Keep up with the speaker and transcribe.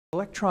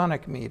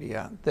Electronic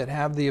media that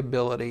have the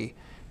ability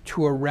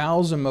to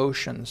arouse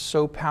emotions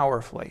so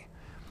powerfully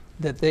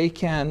that they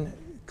can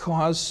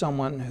cause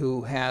someone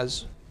who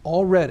has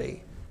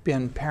already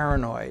been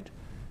paranoid,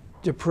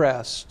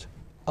 depressed,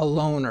 a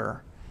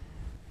loner,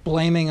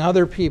 blaming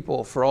other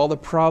people for all the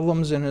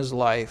problems in his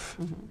life,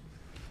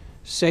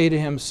 say to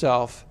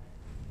himself,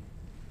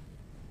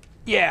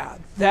 yeah,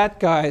 that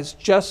guy's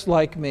just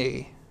like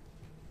me.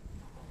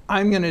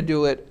 I'm going to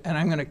do it, and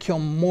I'm going to kill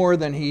more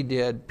than he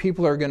did.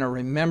 People are going to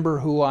remember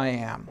who I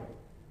am.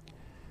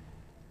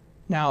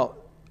 Now,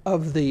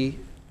 of the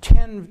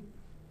 10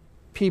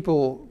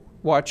 people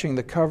watching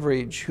the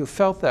coverage who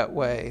felt that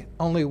way,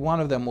 only one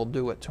of them will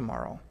do it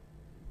tomorrow.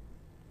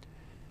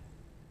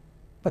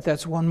 But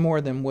that's one more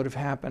than would have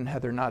happened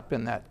had there not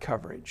been that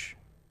coverage.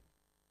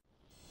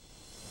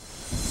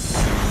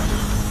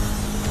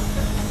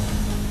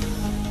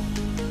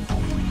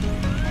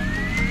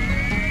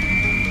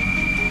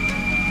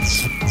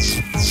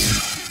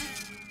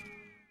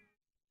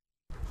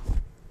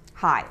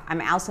 Hi, I'm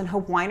Allison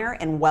Hope Weiner,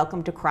 and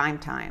welcome to Crime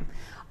Time.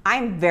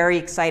 I'm very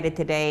excited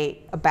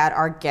today about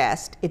our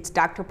guest. It's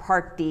Dr.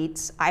 Park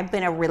Dietz. I've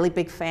been a really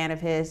big fan of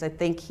his. I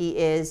think he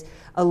is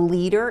a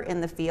leader in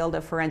the field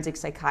of forensic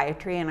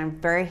psychiatry, and I'm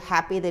very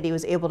happy that he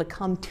was able to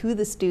come to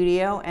the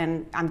studio,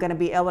 and I'm going to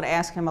be able to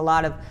ask him a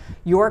lot of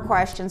your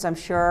questions, I'm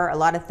sure, a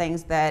lot of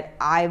things that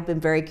I've been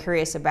very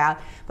curious about.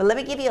 But let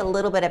me give you a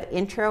little bit of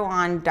intro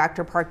on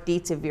Dr. Park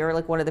Dietz if you're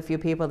like one of the few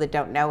people that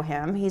don't know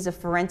him. He's a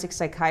forensic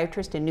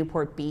psychiatrist in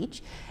Newport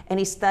Beach, and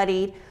he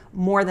studied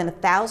more than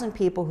 1,000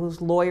 people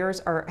whose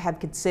lawyers have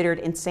considered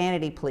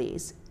insanity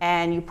pleas.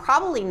 And you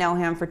probably know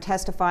him for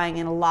testifying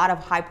in a lot of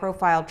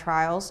high-profile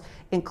trials,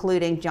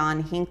 including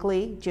John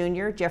Hinckley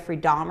Jr., Jeffrey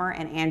Dahmer,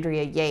 and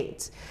Andrea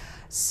Yates.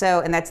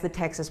 And that's the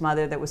Texas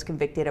mother that was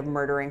convicted of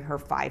murdering her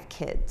 5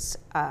 kids,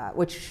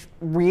 which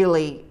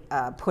really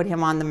put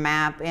him on the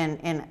map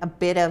in a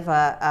bit of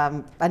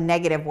a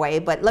negative way.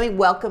 But let me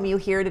welcome you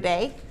here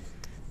today.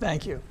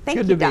 Thank you. Thank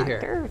Good you, to be Doctor.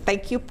 here.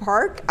 Thank you,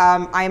 Park.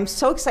 I am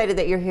so excited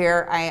that you're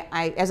here.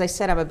 As I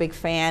said, I'm a big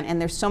fan, and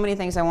there's so many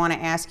things I want to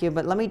ask you,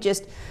 but let me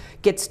just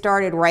get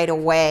started right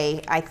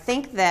away. I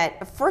think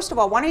that, first of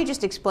all, why don't you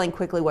just explain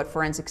quickly what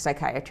forensic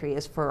psychiatry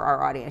is for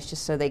our audience,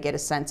 just so they get a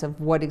sense of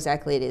what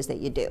exactly it is that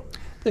you do.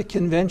 The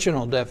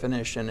conventional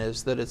definition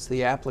is that it's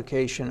the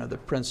application of the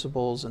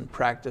principles and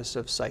practice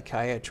of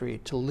psychiatry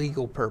to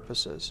legal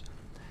purposes.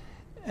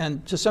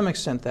 And to some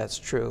extent that's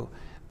true.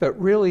 But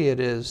really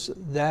it is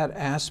that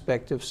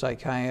aspect of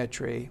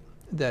psychiatry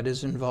that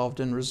is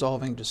involved in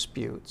resolving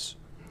disputes.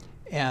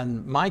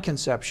 And my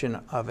conception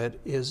of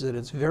it is that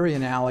it's very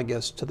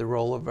analogous to the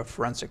role of a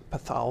forensic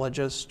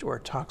pathologist or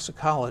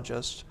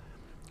toxicologist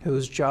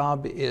whose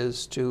job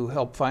is to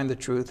help find the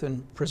truth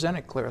and present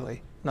it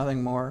clearly,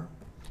 nothing more.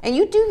 And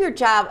you do your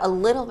job a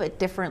little bit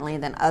differently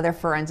than other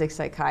forensic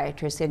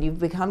psychiatrists, and you've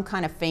become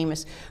kind of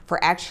famous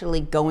for actually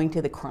going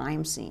to the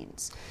crime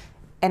scenes.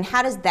 And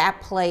how does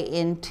that play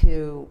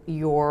into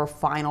your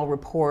final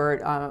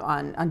report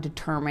on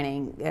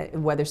determining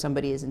whether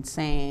somebody is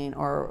insane,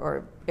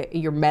 or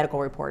your medical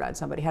report on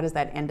somebody? How does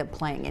that end up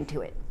playing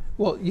into it?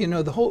 Well, you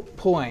know, the whole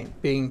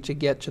point being to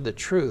get to the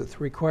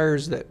truth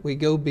requires that we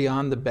go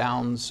beyond the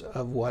bounds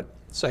of what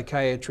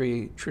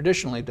psychiatry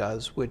traditionally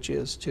does, which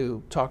is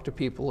to talk to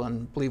people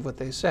and believe what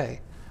they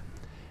say.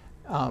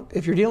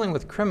 If you're dealing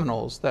with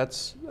criminals,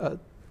 that's a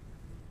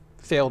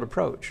failed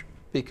approach,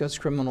 because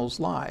criminals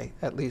lie,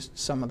 at least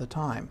some of the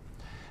time.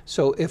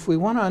 So if we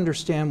want to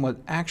understand what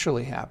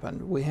actually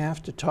happened, we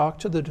have to talk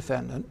to the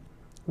defendant,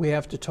 we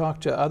have to talk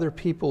to other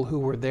people who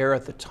were there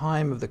at the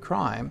time of the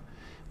crime,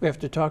 we have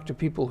to talk to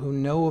people who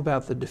know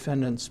about the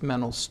defendant's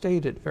mental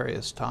state at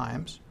various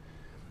times,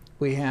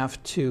 we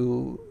have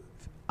to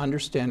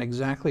understand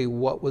exactly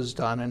what was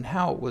done and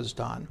how it was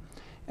done.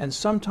 And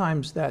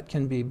sometimes that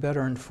can be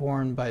better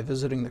informed by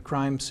visiting the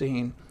crime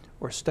scene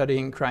or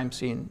studying crime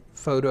scene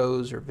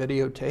photos or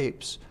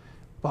videotapes,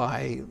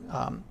 by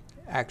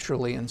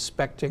actually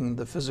inspecting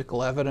the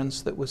physical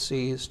evidence that was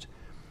seized.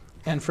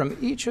 And from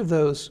each of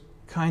those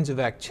kinds of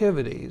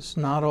activities,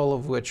 not all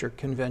of which are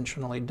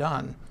conventionally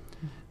done,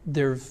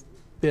 there have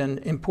been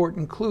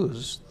important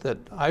clues that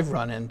I've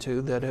run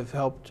into that have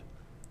helped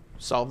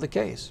solve the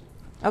case.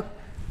 Okay.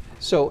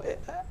 So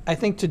I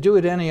think to do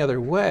it any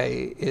other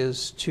way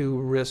is to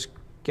risk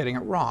getting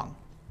it wrong.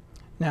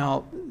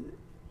 Now,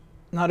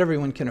 not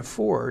everyone can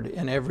afford,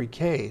 in every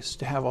case,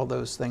 to have all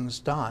those things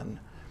done.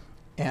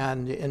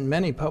 And in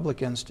many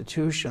public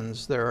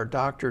institutions, there are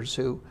doctors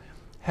who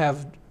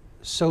have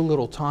so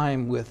little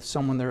time with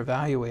someone they're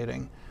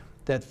evaluating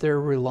that they're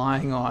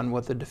relying on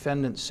what the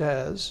defendant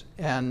says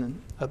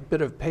and a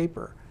bit of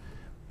paper.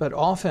 But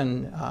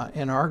often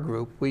in our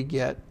group, we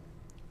get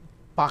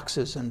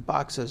boxes and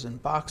boxes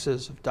and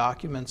boxes of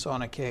documents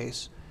on a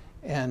case,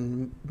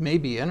 and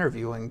maybe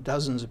interviewing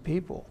dozens of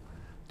people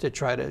to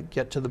try to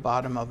get to the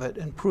bottom of it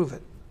and prove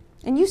it.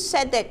 And you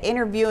said that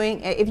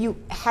interviewing, if you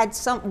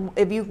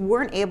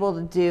weren't able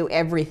to do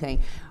everything,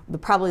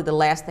 probably the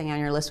last thing on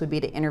your list would be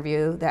to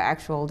interview the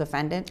actual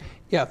defendant?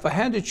 Yeah, if I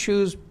had to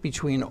choose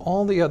between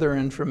all the other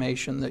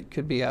information that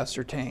could be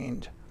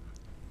ascertained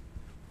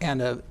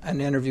and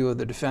an interview of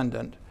the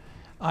defendant,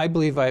 I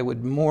believe I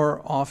would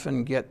more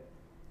often get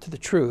to the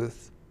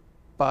truth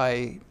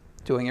by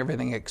doing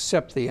everything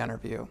except the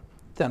interview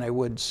than I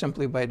would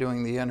simply by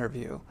doing the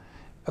interview.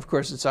 Of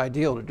course, it's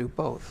ideal to do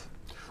both.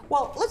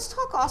 Well, let's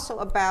talk also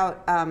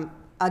about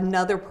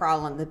another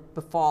problem that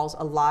befalls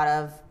a lot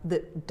of the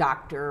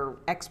doctor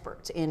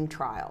experts in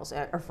trials,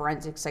 or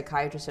forensic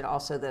psychiatrists and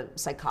also the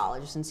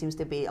psychologists, and seems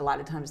to be a lot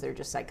of times they're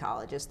just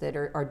psychologists that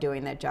are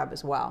doing that job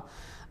as well.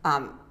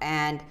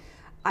 And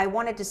I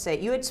wanted to say,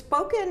 you had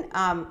spoken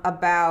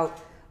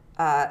about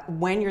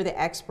when you're the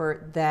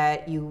expert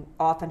that you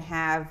often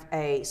have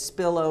a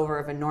spillover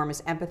of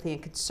enormous empathy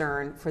and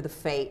concern for the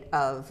fate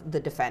of the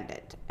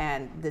defendant,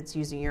 and that's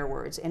using your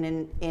words. And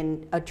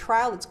in a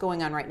trial that's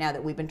going on right now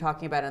that we've been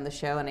talking about on the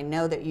show, and I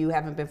know that you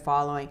haven't been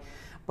following,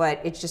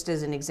 but it's just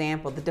as an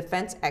example, the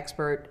defense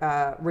expert,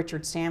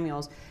 Richard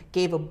Samuels,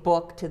 gave a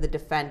book to the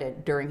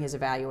defendant during his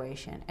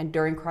evaluation. And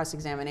during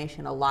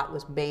cross-examination, a lot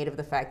was made of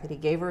the fact that he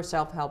gave her a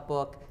self-help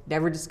book,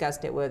 never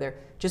discussed it with her,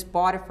 just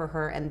bought it for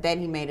her, and then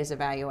he made his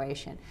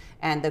evaluation.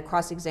 And the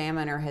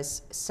cross-examiner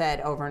has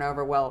said over and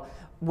over, well,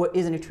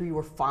 isn't it true you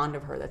were fond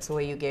of her? That's the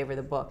way you gave her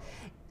the book.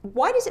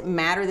 Why does it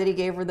matter that he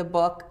gave her the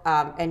book?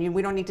 And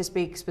we don't need to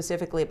speak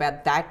specifically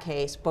about that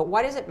case, but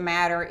why does it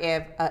matter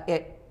if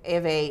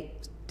a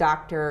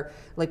doctor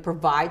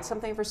provides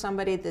something for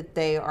somebody that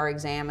they are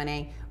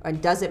examining, or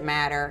does it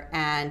matter?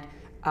 And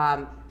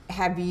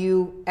have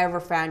you ever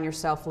found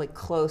yourself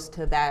close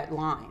to that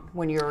line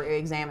when you're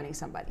examining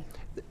somebody?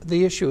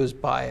 The issue is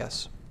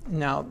bias.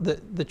 Now,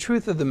 the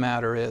truth of the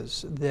matter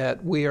is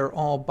that we are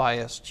all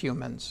biased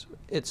humans.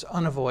 It's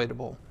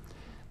unavoidable.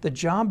 The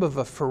job of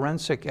a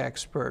forensic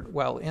expert,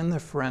 while in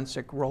the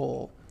forensic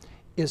role,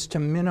 is to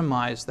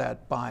minimize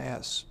that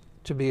bias,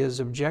 to be as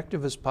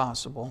objective as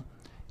possible,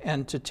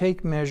 and to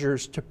take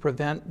measures to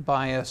prevent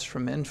bias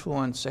from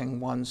influencing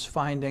one's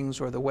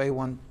findings or the way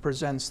one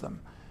presents them.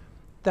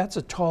 That's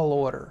a tall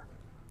order.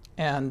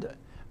 And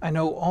I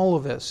know all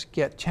of us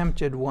get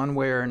tempted one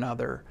way or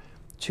another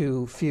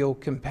to feel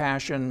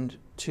compassion,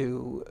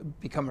 to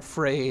become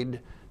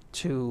afraid,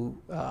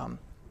 to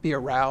be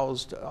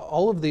aroused.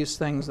 All of these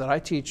things that I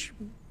teach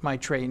my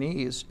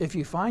trainees, if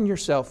you find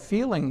yourself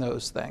feeling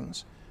those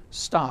things,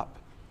 stop.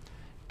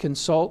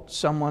 Consult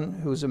someone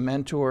who's a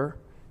mentor,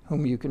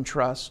 whom you can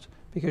trust,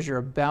 because you're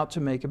about to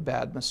make a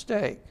bad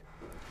mistake.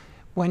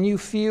 When you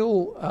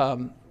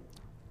feel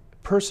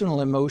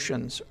personal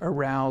emotions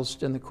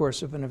aroused in the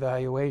course of an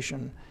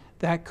evaluation,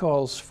 that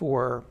calls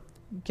for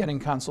getting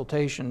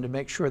consultation to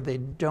make sure they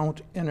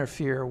don't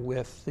interfere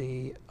with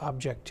the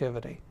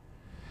objectivity.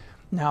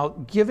 Now,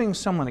 giving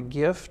someone a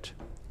gift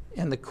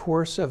in the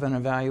course of an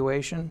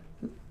evaluation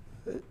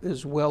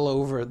is well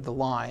over the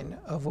line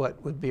of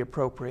what would be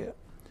appropriate.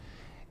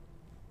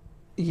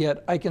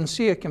 Yet I can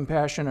see a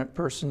compassionate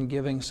person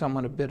giving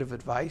someone a bit of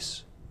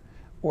advice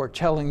or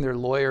telling their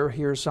lawyer,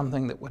 here's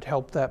something that would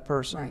help that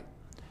person. Right.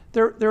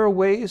 There are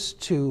ways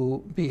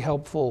to be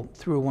helpful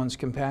through one's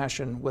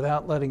compassion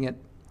without letting it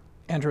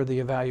enter the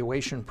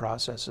evaluation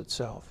process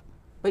itself.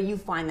 But you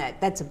find that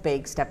that's a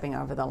big stepping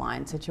over the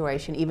line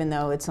situation, even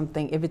though it's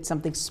something, if it's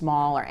something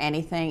small or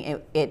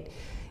anything, it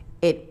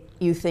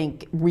you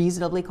think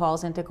reasonably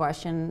calls into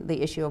question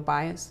the issue of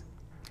bias?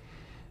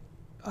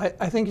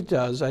 I think it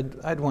does.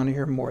 I'd want to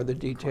hear more of the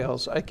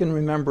details. I can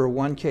remember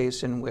one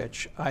case in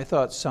which I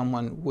thought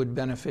someone would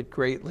benefit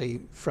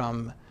greatly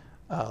from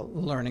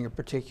learning a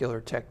particular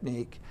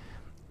technique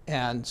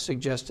and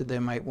suggested they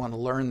might want to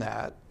learn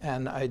that.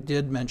 And I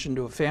did mention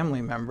to a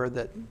family member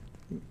that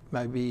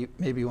maybe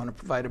you want to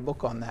provide a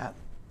book on that,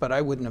 but I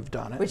wouldn't have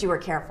done it. But you were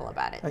careful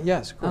about it.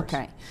 Yes, of course.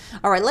 Okay.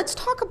 All right, let's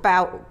talk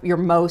about your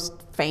most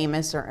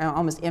famous or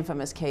almost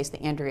infamous case,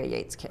 the Andrea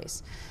Dietz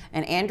case.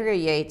 And Andrea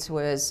Dietz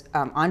was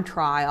on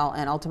trial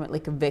and ultimately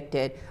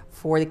convicted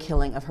for the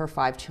killing of her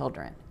 5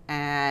 children.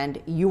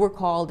 And you were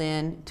called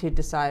in to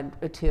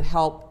decide to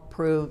help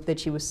prove that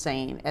she was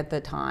sane at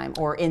the time,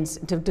 or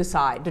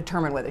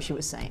determine whether she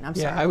was sane. I'm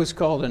sorry. Yeah, I was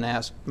called and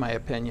asked my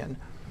opinion.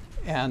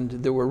 And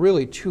there were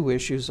really 2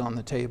 issues on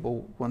the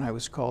table when I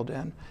was called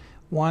in.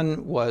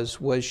 One was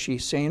she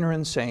sane or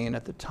insane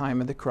at the time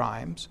of the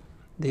crimes?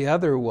 The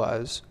other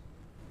was,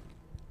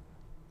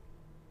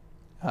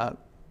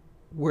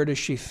 where does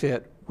she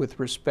fit with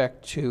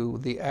respect to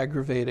the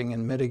aggravating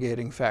and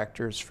mitigating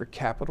factors for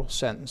capital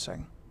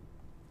sentencing?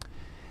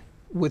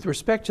 With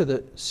respect to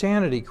the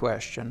sanity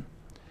question,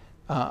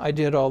 I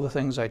did all the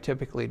things I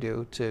typically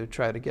do to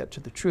try to get to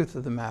the truth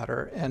of the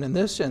matter. And in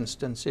this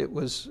instance, it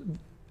was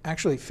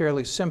actually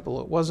fairly simple.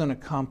 It wasn't a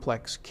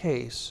complex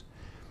case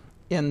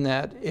in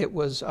that it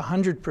was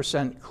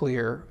 100%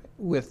 clear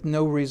with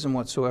no reason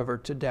whatsoever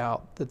to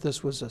doubt that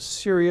this was a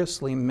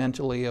seriously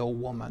mentally ill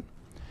woman.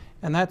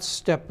 And that's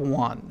step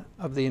 1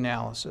 of the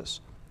analysis.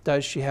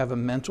 Does she have a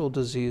mental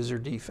disease or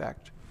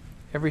defect?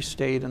 Every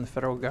state and the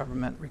federal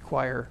government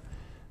require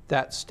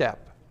that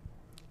step.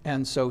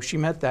 And so she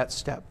met that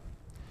step.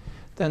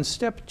 Then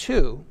step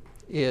 2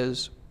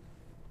 is,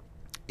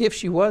 if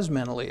she was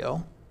mentally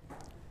ill,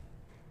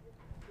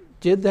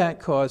 did that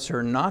cause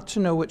her not to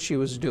know what she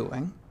was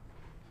doing?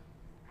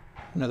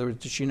 In other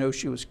words, did she know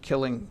she was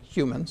killing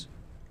humans?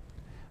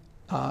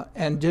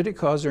 And did it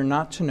cause her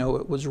not to know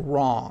it was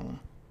wrong?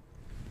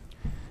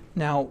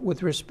 Now,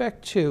 with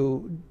respect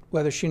to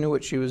whether she knew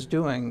what she was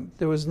doing,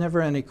 there was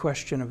never any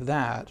question of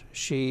that.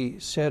 She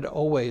said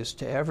always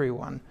to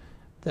everyone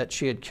that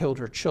she had killed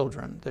her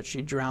children, that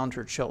she drowned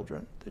her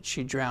children, that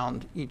she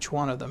drowned each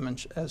one of them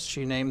as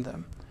she named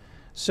them.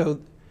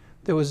 So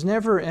there was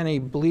never any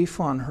belief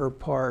on her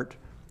part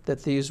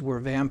that these were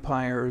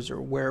vampires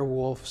or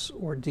werewolves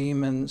or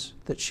demons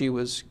that she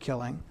was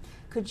killing.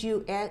 Did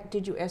you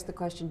ask the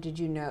question, did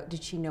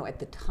she know at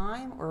the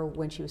time, or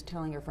when she was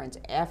telling her friends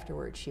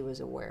afterwards she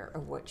was aware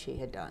of what she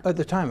had done? At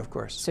the time, of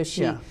course. So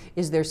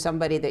is there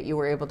somebody that you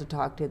were able to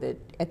talk to that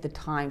at the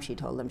time she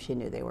told them she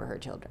knew they were her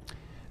children?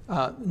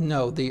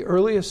 No, the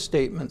earliest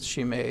statements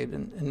she made,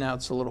 and now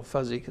it's a little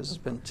fuzzy because it's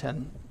been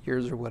 10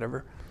 years or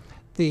whatever,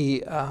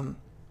 she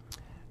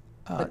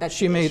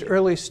made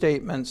early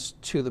statements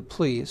to the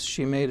police.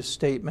 She made a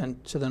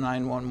statement to the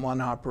 911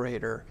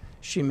 operator.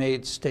 She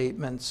made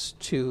statements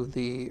to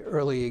the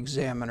early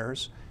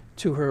examiners,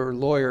 to her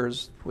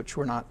lawyers, which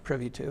we're not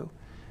privy to.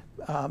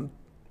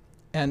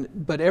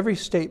 But every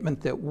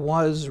statement that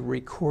was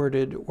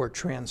recorded or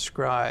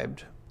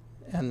transcribed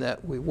and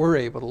that we were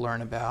able to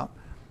learn about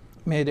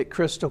made it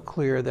crystal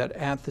clear that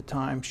at the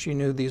time she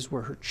knew these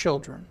were her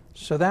children.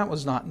 So that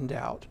was not in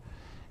doubt.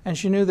 And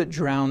she knew that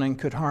drowning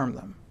could harm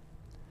them.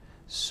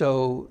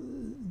 So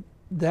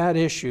that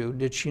issue,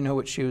 did she know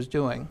what she was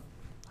doing?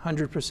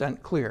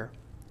 100% clear.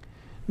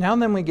 Now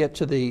then we get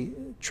to the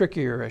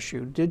trickier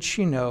issue. Did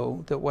she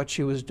know that what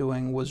she was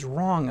doing was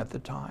wrong at the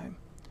time?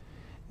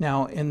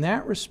 Now, in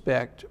that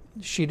respect,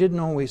 she didn't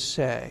always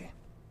say.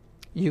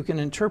 You can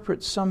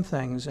interpret some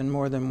things in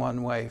more than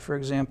one way. For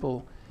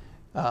example,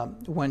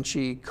 when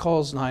she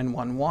calls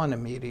 911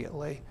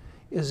 immediately,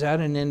 is that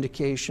an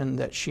indication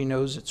that she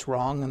knows it's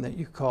wrong and that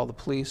you call the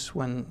police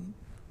when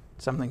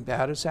something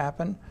bad has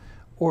happened?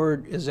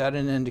 Or is that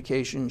an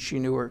indication she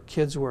knew her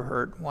kids were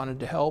hurt, wanted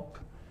to help?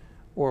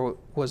 Or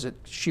was it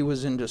she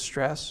was in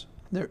distress?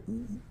 There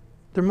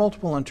are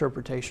multiple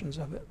interpretations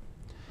of it.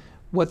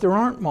 What there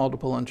aren't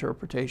multiple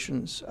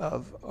interpretations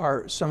of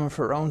are some of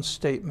her own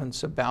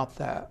statements about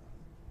that.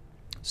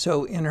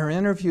 So in her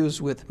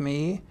interviews with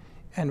me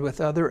and with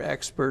other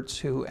experts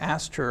who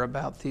asked her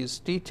about these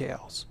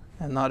details,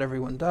 and not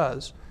everyone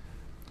does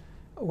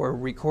or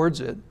records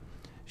it,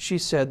 she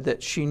said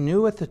that she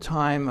knew at the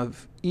time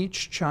of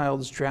each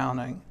child's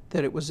drowning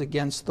that it was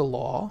against the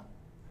law.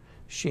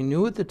 She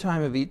knew at the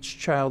time of each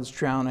child's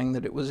drowning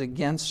that it was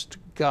against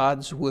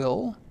God's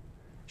will.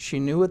 She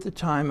knew at the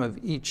time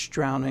of each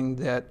drowning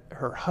that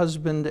her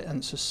husband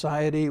and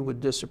society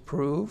would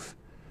disapprove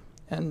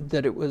and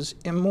that it was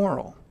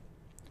immoral.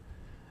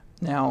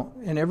 Now,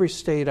 in every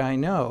state I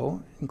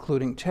know,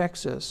 including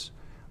Texas,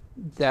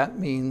 that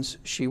means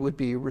she would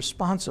be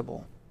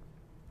responsible.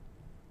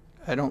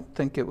 I don't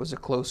think it was a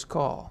close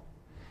call.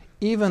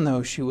 Even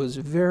though she was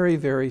very,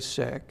 very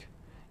sick,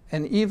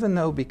 and even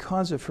though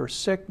because of her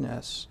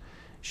sickness,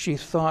 she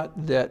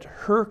thought that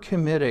her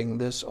committing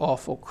this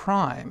awful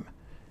crime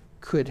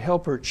could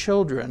help her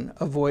children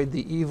avoid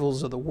the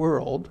evils of the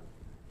world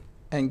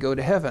and go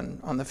to heaven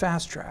on the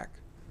fast track.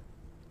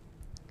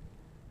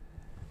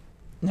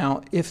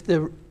 Now, if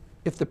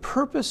the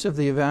purpose of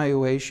the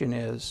evaluation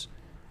is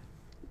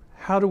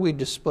how do we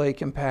display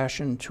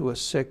compassion to a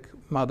sick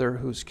mother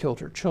who's killed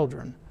her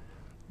children,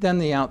 then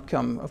the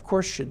outcome, of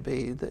course, should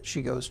be that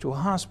she goes to a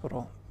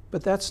hospital.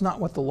 But that's not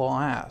what the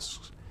law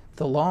asks.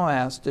 The law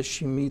asks, does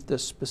she meet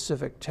this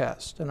specific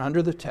test? And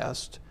under the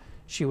test,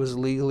 she was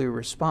legally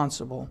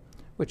responsible,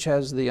 which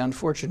has the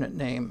unfortunate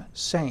name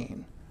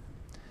sane.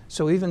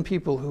 So even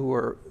people who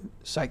are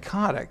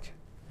psychotic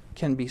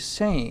can be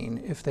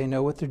sane if they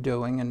know what they're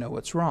doing and know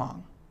what's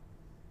wrong.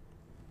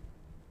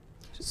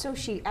 So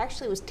she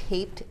actually was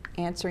taped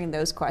answering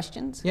those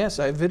questions? Yes,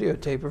 I have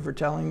videotape of her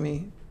telling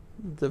me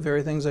the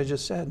very things I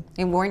just said.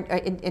 And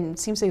it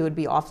seems like it would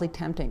be awfully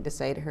tempting to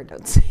say to her,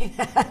 don't say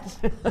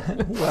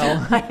that.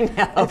 Well, I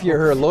know. If you're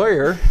her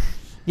lawyer,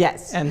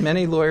 yes. And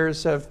many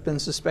lawyers have been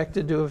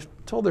suspected to have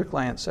told their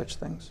clients such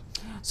things.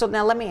 So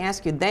now let me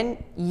ask you, then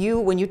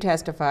when you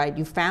testified,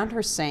 you found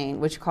her sane,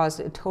 which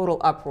caused a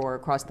total uproar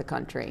across the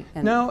country.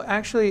 No,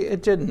 actually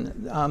it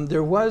didn't.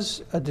 There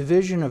was a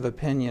division of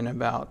opinion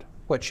about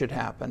what should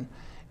happen.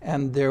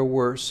 And there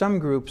were some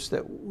groups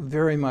that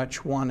very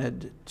much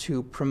wanted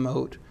to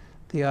promote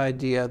the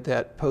idea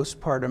that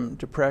postpartum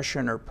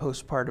depression or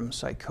postpartum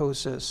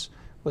psychosis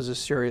was a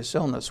serious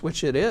illness,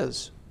 which it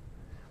is.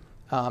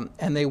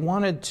 And they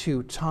wanted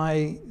to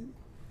tie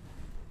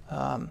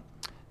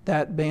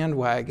that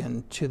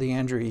bandwagon to the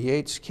Andrea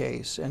Dietz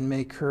case and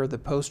make her the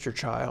poster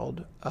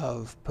child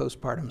of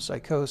postpartum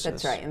psychosis.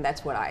 That's right, and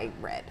that's what I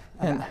read.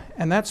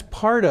 And that's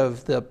part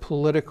of the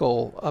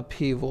political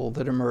upheaval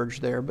that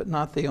emerged there, but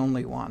not the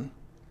only one.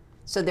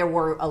 So there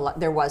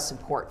was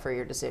support for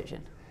your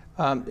decision.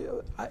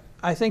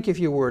 I think if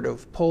you were to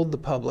have polled the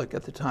public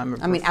at the time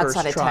of the first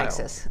outside of trial,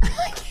 Texas.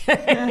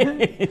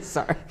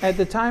 Sorry. At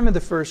the time of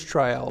the first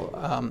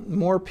trial,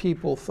 more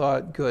people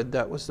thought, good,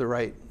 that was the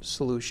right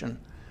solution,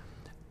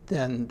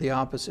 than the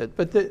opposite.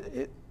 But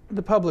the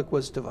public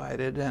was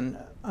divided, and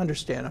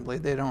understandably,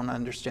 they don't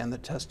understand the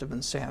test of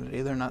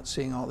insanity. They're not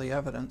seeing all the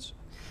evidence.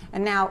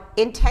 And now,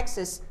 in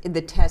Texas,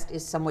 the test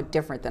is somewhat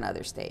different than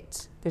other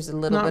states. There's a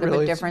little bit of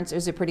a difference.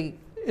 Is it pretty?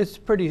 It's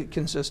pretty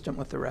consistent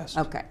with the rest.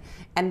 Okay.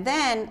 And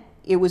then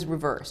it was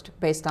reversed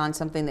based on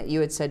something that you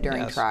had said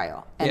during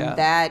trial. And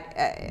that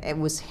it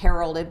was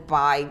heralded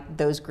by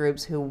those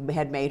groups who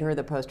had made her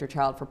the poster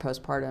child for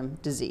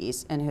postpartum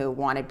disease and who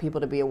wanted people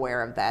to be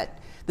aware of that,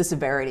 the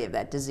severity of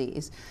that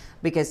disease.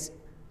 Because,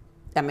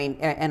 I mean,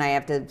 and I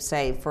have to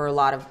say, for a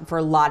lot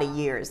of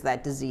years,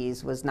 that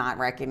disease was not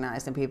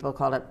recognized, and people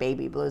called it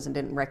baby blues and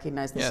didn't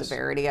recognize the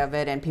severity of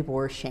it, and people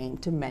were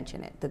ashamed to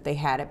mention it, that they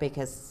had it,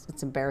 because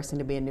it's embarrassing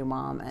to be a new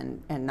mom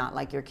and not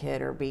like your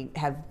kid or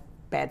have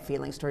bad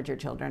feelings towards your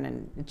children,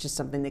 and it's just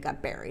something that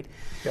got buried.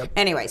 Yep.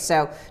 Anyway,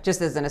 so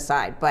just as an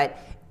aside, but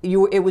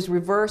it was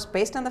reversed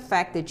based on the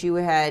fact that you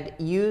had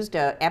used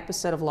an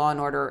episode of Law and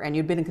Order, and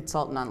you'd been a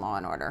consultant on Law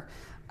and Order.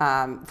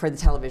 For the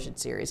television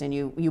series, and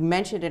you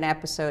mentioned an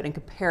episode and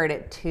compared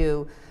it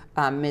to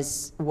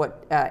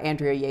what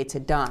Andrea Dietz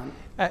had done.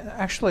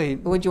 Actually,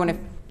 would you want to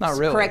not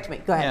really. Correct me?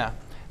 Go ahead. Yeah.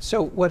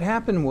 So what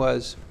happened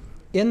was,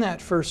 in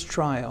that first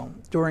trial,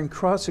 during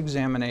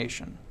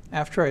cross-examination,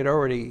 after I'd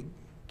already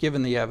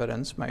given the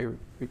evidence, my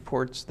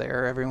report's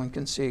there, everyone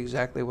can see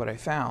exactly what I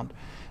found,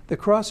 the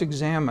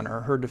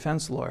cross-examiner, her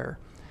defense lawyer,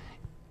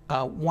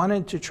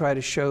 wanted to try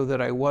to show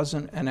that I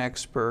wasn't an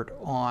expert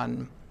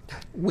on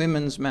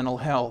women's mental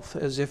health,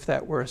 as if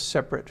that were a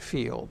separate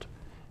field.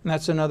 And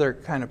that's another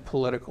kind of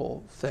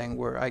political thing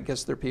where I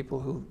guess there are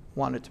people who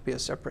want it to be a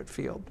separate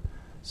field.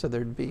 So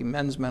there'd be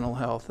men's mental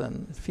health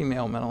and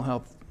female mental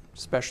health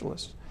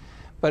specialists.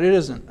 But it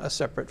isn't a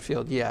separate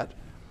field yet.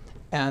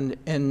 And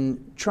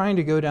in trying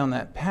to go down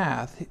that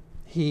path,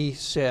 he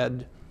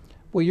said,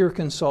 well, you're a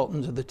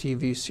consultant to the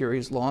TV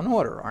series Law and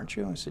Order, aren't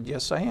you? I said,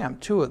 yes, I am,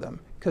 2 of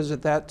them. Because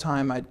at that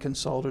time I'd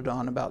consulted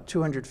on about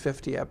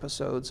 250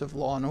 episodes of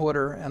Law and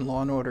Order and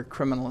Law and Order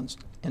Criminal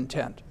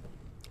Intent.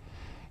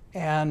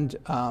 And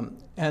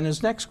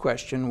his next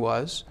question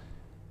was,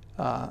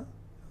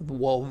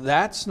 well,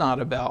 that's not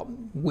about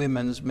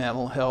women's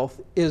mental health,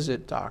 is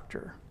it,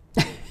 doctor?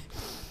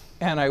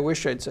 And I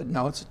wish I'd said,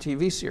 no, it's a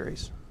TV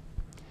series.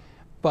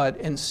 But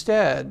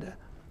instead,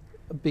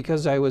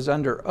 because I was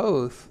under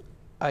oath,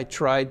 I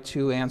tried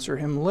to answer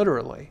him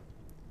literally,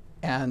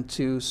 and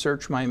to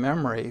search my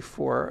memory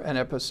for an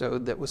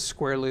episode that was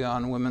squarely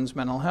on women's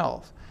mental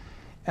health.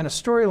 And a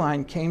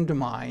storyline came to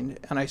mind,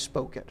 and I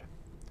spoke it.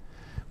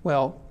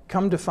 Well,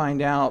 come to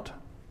find out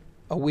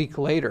a week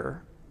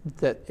later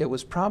that it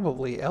was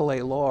probably LA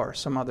Law or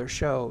some other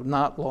show,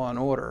 not Law and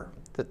Order,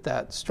 that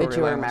storyline that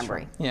you were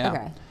remembering. Yeah.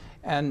 Okay.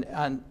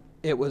 And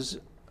it was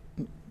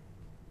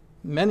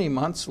many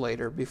months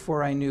later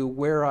before I knew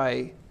where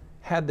I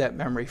had that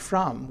memory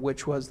from,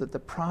 which was that the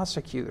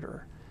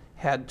prosecutor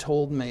had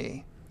told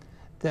me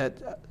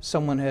that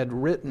someone had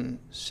written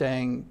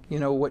saying, you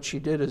know, what she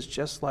did is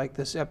just like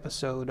this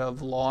episode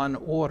of Law and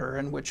Order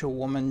in which a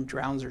woman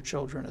drowns her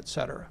children,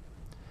 etc.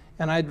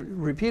 And I'd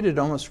repeated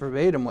almost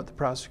verbatim what the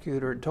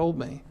prosecutor had told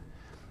me,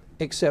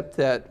 except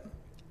that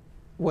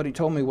what he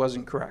told me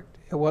wasn't correct.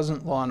 It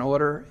wasn't Law and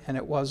Order, and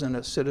it wasn't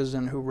a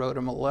citizen who wrote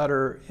him a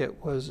letter.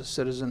 It was a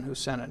citizen who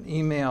sent an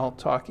email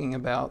talking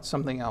about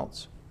something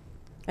else.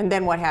 And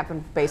then what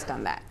happened based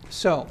on that?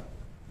 So,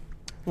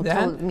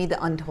 Tell me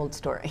the untold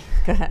story.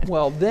 Go ahead.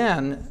 Well,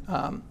 then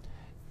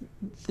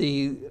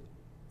the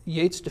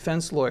Dietz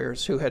defense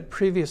lawyers, who had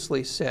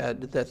previously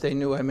said that they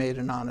knew I made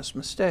an honest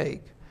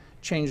mistake,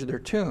 changed their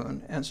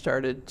tune and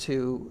started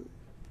to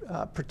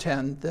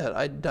pretend that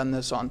I'd done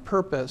this on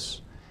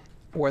purpose,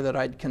 or that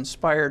I'd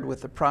conspired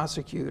with the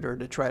prosecutor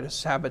to try to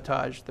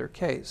sabotage their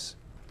case,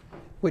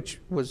 which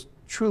was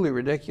truly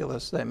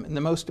ridiculous. And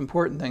the most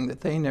important thing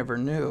that they never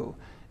knew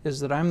is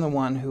that I'm the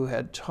one who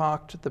had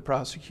talked the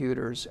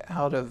prosecutors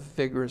out of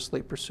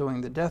vigorously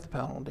pursuing the death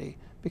penalty,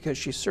 because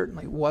she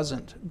certainly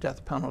wasn't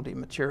death penalty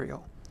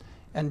material.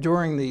 And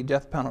during the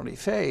death penalty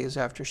phase,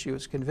 after she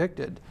was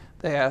convicted,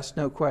 they asked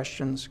no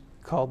questions,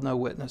 called no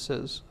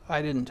witnesses.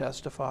 I didn't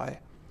testify,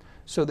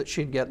 so that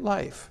she'd get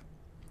life.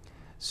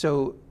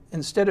 So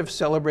instead of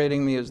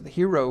celebrating me as the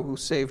hero who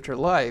saved her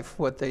life,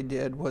 what they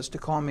did was to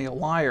call me a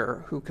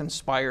liar who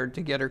conspired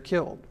to get her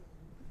killed,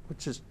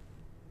 which is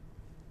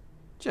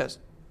just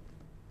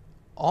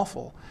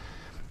awful.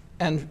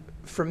 And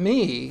for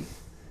me,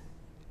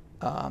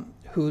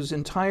 whose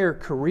entire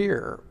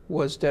career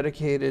was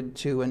dedicated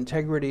to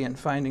integrity and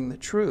finding the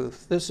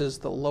truth, this is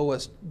the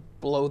lowest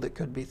blow that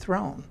could be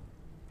thrown.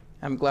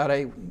 I'm glad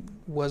I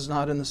was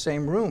not in the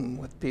same room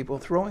with people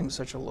throwing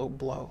such a low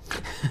blow.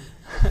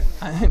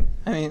 I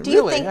mean, do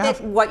you really, think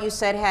that what you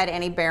said had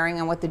any bearing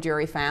on what the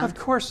jury found? Of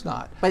course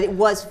not. But it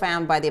was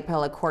found by the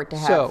appellate court to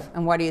have. So,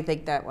 and what do you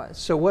think that was?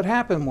 So what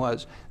happened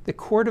was the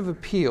Court of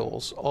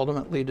Appeals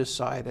ultimately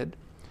decided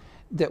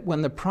that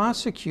when the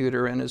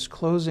prosecutor in his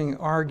closing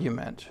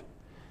argument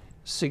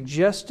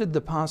suggested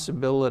the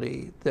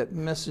possibility that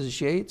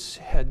Mrs. Yates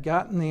had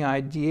gotten the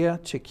idea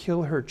to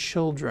kill her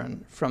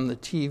children from the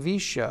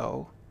TV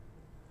show,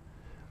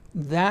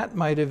 that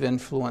might have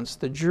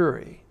influenced the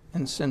jury.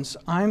 And since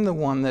I'm the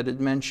one that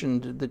had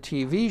mentioned the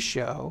TV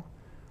show,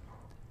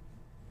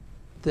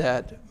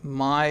 that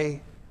my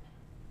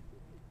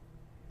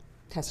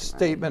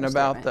statement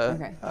about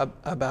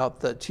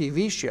the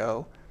TV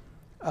show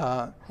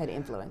had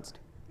influenced.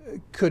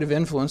 Could have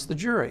influenced the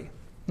jury.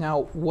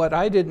 Now, what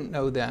I didn't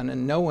know then,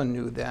 and no one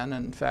knew then,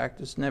 and in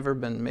fact it's never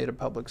been made a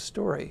public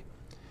story,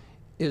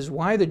 is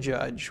why the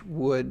judge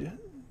would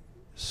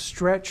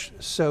stretch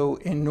so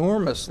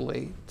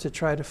enormously to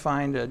try to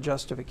find a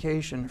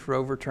justification for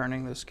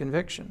overturning this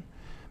conviction.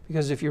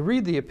 Because if you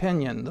read the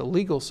opinion, the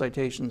legal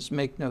citations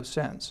make no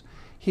sense.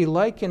 He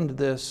likened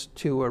this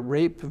to a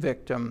rape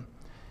victim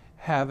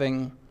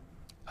having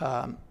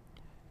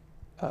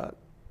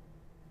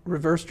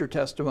reversed her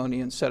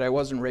testimony and said, I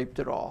wasn't raped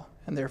at all,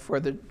 and therefore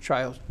the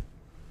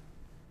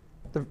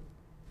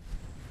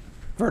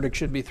verdict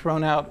should be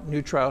thrown out,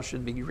 new trial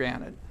should be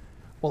granted.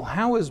 Well,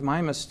 how is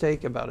my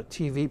mistake about a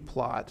TV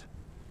plot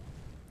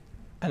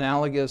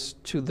analogous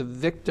to the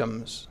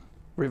victims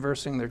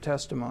reversing their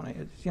testimony?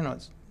 It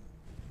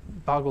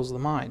boggles the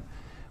mind.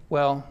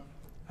 Well,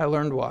 I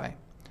learned why.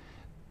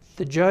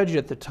 The judge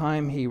at the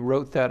time he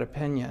wrote that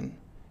opinion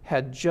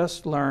had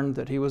just learned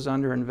that he was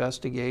under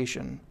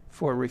investigation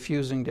for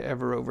refusing to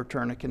ever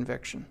overturn a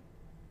conviction.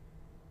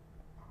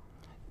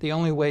 The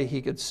only way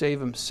he could save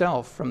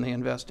himself from the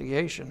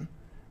investigation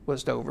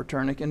was to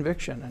overturn a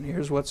conviction, and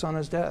here's what's on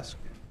his desk.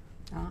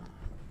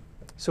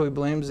 So he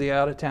blames the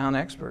out-of-town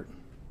expert.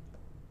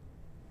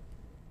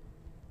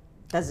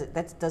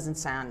 That doesn't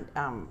sound,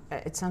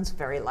 it sounds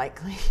very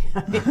likely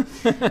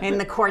in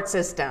the court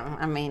system.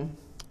 I mean,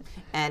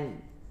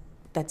 and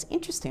that's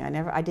interesting.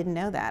 I didn't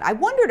know that. I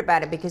wondered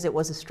about it because it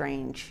was a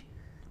strange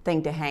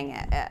thing to hang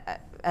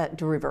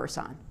to reverse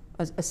on.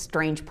 A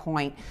strange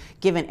point,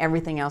 given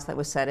everything else that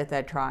was said at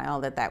that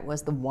trial, that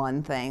was the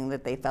one thing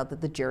that they felt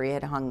that the jury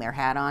had hung their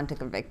hat on to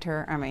convict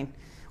her. I mean,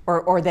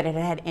 or that it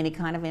had any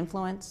kind of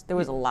influence. There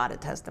was a lot of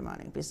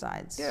testimony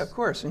besides. Yeah, of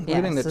course,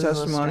 including the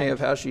testimony of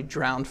how she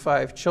drowned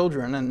 5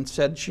 children and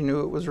said she knew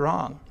it was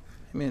wrong.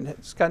 I mean,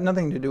 it's got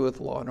nothing to do with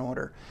law and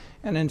order.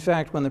 And in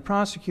fact, when the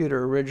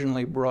prosecutor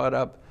originally brought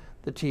up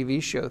the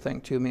TV show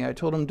thing to me, I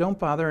told him, don't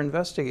bother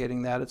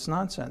investigating that. It's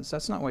nonsense.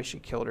 That's not why she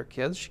killed her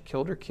kids. She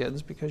killed her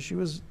kids because she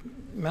was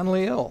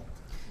mentally ill.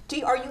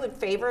 Are you in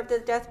favor of the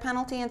death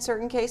penalty in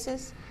certain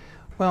cases?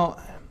 Well,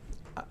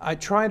 I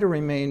try to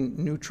remain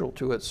neutral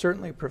to it.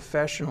 Certainly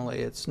professionally,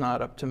 it's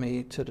not up to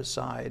me to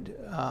decide.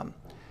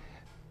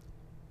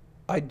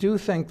 I do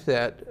think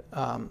that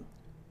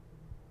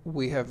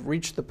we have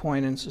reached the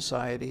point in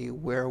society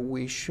where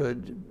we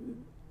should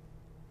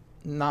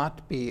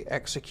not be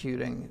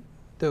executing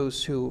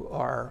those who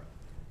are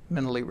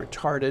mentally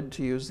retarded,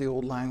 to use the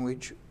old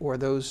language, or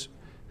those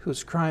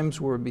whose crimes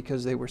were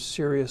because they were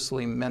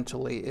seriously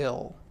mentally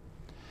ill.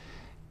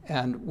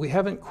 And we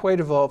haven't quite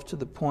evolved to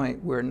the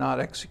point where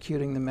not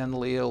executing the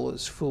mentally ill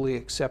is fully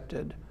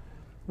accepted.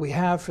 We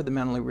have for the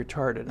mentally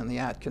retarded in the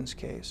Atkins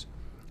case.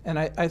 And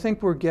I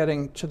think we're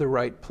getting to the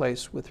right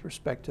place with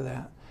respect to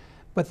that.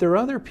 But there are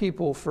other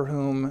people for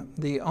whom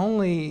the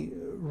only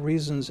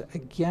reasons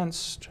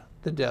against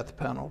the death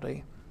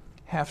penalty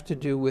have to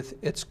do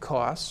with its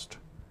cost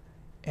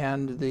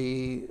and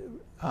the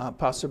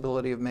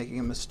possibility of making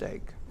a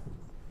mistake.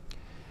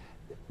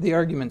 The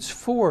arguments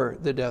for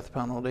the death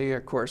penalty,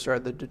 of course, are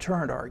the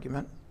deterrent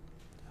argument,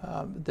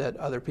 that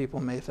other people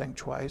may think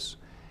twice,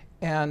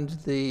 and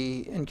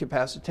the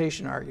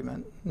incapacitation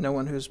argument. No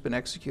one who's been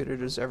executed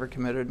has ever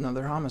committed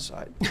another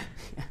homicide.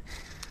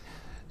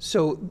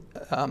 So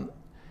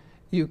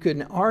you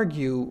can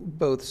argue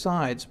both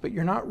sides, but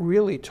you're not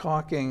really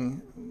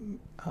talking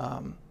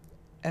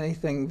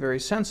anything very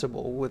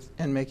sensible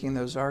in making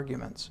those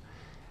arguments.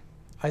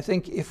 I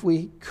think if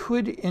we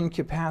could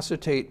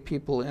incapacitate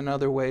people in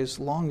other ways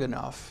long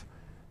enough,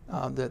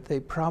 that they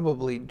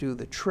probably do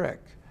the trick.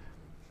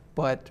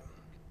 But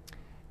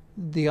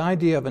the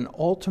idea of an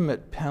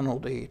ultimate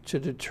penalty to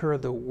deter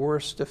the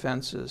worst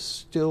offenses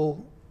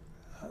still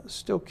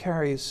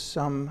carries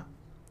some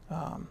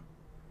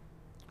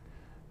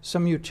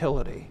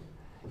utility.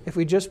 If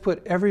we just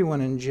put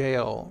everyone in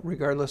jail,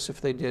 regardless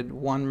if they did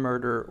 1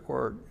 murder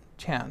or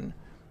 10,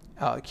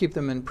 keep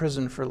them in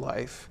prison for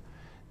life,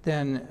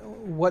 then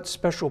what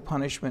special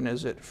punishment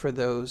is it for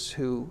those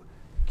who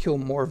kill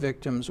more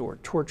victims or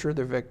torture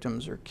their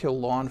victims or kill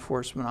law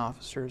enforcement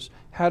officers?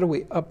 How do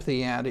we up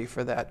the ante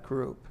for that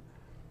group?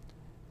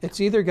 It's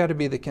either got to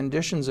be the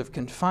conditions of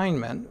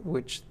confinement,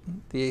 which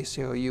the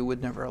ACLU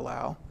would never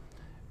allow,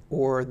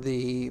 or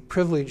the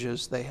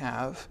privileges they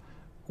have,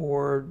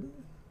 or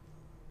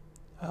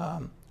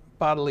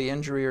bodily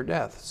injury or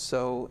death.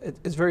 So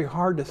it's very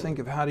hard to think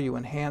of how do you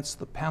enhance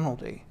the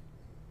penalty.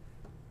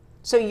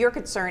 So your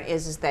concern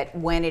is that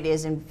when it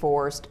is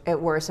enforced,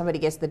 where somebody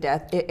gets the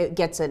death, it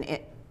gets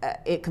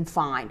it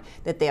confined,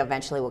 that they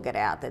eventually will get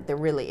out. That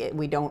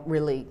we don't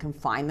really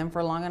confine them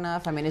for long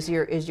enough. I mean, is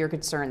your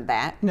concern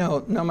that?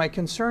 No. My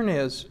concern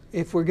is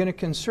if we're going to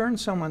concern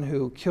someone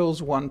who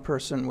kills one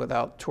person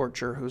without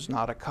torture, who's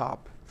not a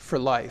cop, for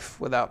life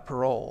without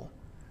parole,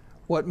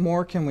 what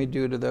more can we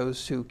do to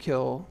those who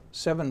kill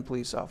 7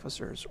 police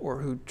officers or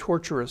who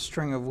torture a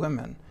string of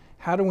women?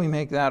 How do we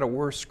make that a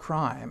worse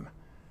crime?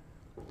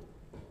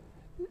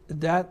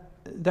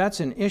 That's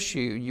an issue.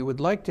 You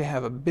would like to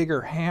have a bigger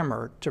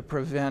hammer to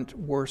prevent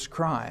worse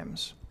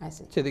crimes. I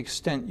see. To the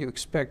extent you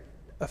expect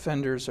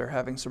offenders are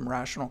having some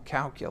rational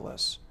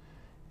calculus.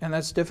 And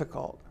that's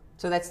difficult.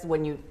 So that's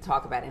when you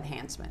talk about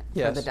enhancement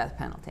Yes. for the death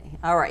penalty.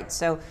 All right,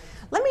 so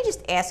let me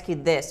just ask you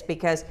this,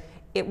 because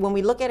when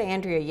we look at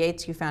Andrea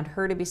Dietz, you found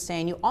her to be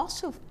sane. You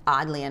also,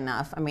 oddly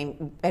enough, I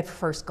mean, at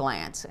first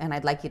glance, and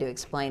I'd like you to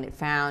explain it,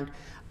 found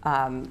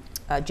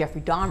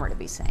Jeffrey Dahmer to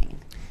be sane.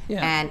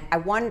 Yeah. And I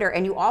wonder,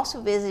 and you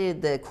also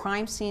visited the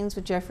crime scenes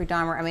with Jeffrey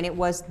Dahmer. I mean, it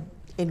was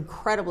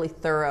incredibly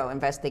thorough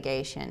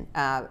investigation,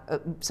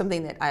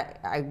 something that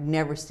I've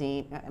never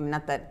seen. I mean,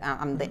 not that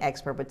I'm the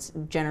expert, but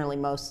generally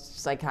most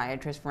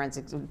psychiatrists,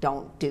 forensics,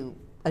 don't do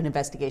an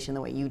investigation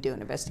the way you do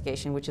an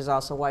investigation, which is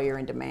also why you're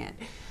in demand.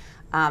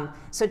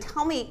 So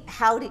tell me,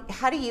 how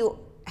did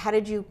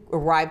you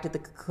arrive at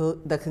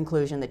the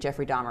conclusion that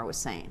Jeffrey Dahmer was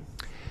sane?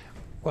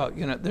 Well,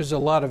 there's a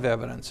lot of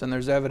evidence, and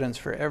there's evidence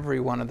for every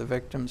one of the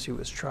victims he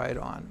was tried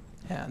on.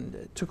 And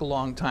it took a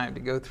long time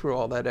to go through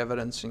all that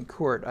evidence in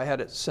court. I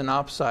had it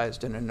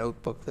synopsized in a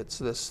notebook that's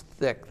this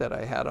thick that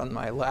I had on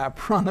my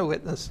lap on the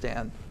witness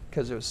stand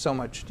because there was so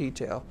much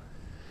detail.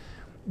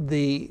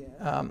 Did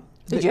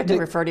you have to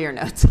refer to your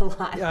notes a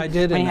lot? Yeah, I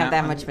did. When you have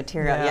that much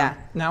material, yeah.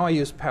 Now I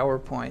use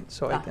PowerPoint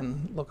so I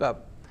can look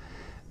up.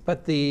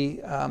 But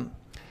the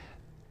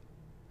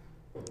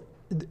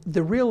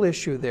real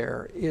issue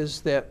there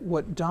is that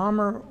what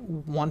Dahmer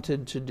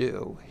wanted to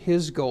do,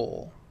 his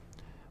goal,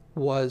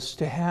 was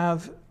to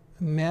have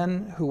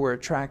men who were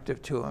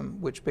attractive to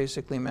him, which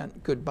basically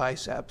meant good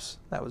biceps,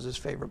 that was his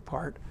favorite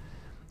part,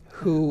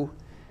 whom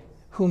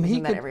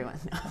he could... everyone.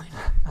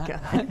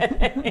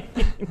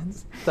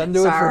 Doesn't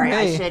do it for me. Sorry,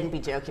 I shouldn't be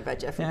joking about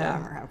Jeffrey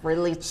Dahmer. I've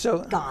really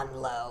gone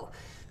low.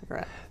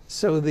 Right.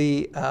 So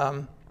the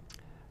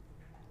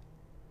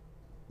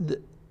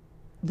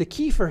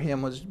key for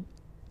him was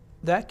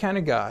that kind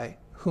of guy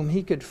whom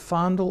he could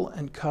fondle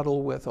and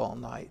cuddle with all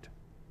night.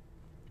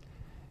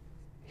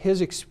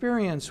 His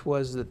experience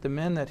was that the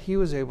men that he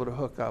was able to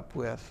hook up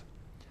with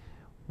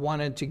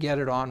wanted to get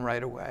it on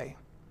right away.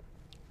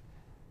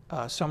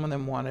 Some of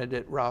them wanted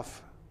it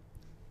rough.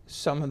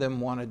 Some of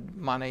them wanted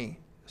money.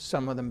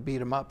 Some of them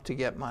beat him up to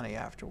get money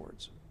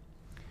afterwards.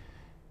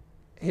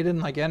 He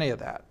didn't like any of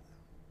that.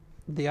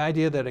 The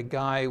idea that a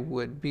guy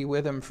would be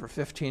with him for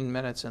 15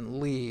 minutes and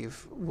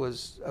leave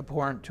was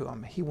abhorrent to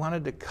him. He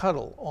wanted to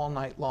cuddle all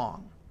night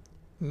long.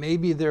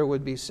 Maybe there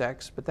would be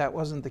sex, but that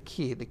wasn't the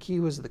key. The key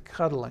was the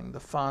cuddling, the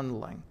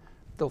fondling,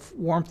 the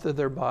warmth of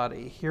their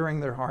body, hearing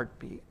their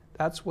heartbeat.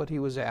 That's what he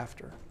was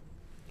after.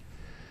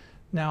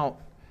 Now,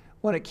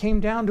 when it came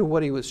down to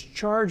what he was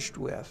charged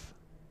with,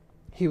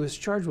 he was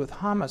charged with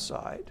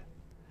homicide.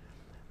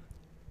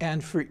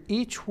 And for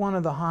each one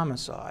of the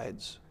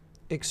homicides,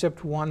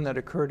 except one that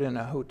occurred in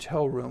a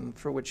hotel room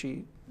for which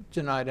he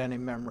denied any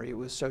memory. He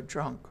was so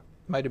drunk.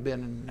 Might have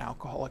been an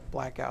alcoholic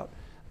blackout.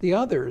 The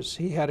others,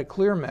 he had a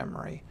clear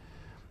memory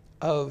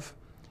of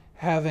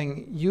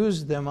having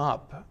used them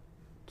up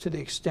to the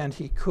extent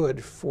he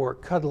could for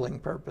cuddling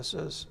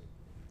purposes.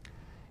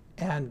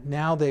 And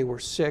now they were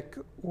sick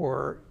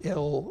or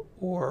ill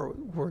or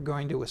were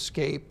going to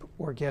escape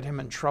or get him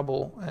in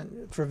trouble.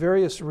 And for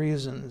various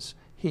reasons,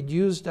 he'd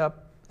used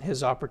up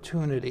his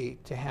opportunity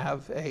to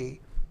have an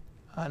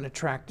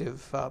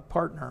attractive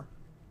partner.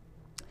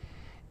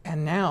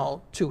 And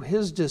now, to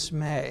his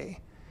dismay,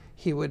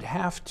 he would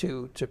have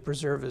to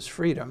preserve his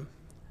freedom,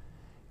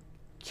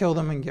 kill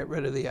them and get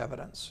rid of the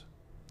evidence.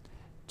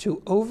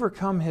 To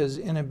overcome his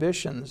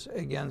inhibitions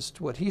against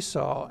what he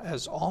saw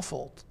as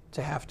awful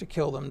to have to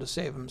kill them to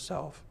save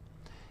himself,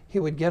 he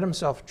would get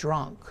himself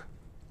drunk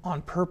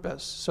on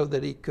purpose so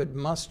that he could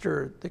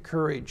muster the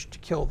courage to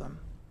kill them.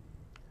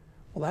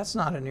 Well, that's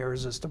not an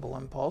irresistible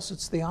impulse,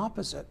 it's the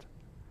opposite.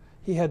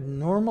 He had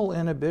normal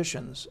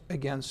inhibitions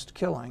against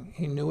killing.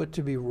 He knew it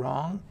to be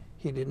wrong.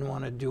 He didn't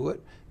want to do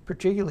it,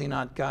 particularly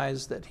not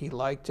guys that he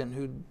liked and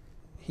who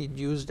he'd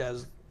used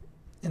as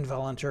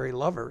involuntary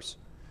lovers.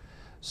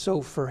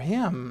 So for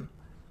him,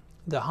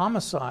 the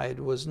homicide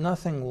was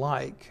nothing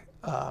like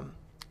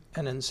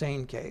an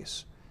insane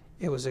case.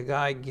 It was a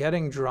guy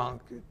getting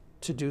drunk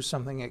to do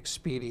something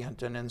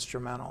expedient and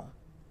instrumental.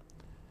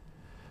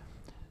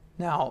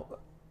 Now,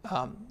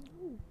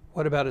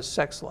 what about his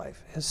sex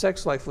life? His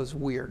sex life was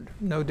weird,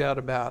 no doubt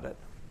about it.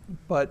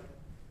 But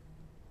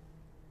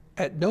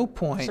at no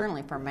point...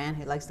 Certainly for a man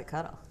who likes to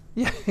cuddle.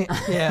 Yeah,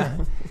 yeah.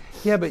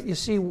 Yeah, but you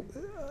see,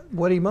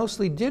 what he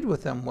mostly did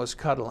with them was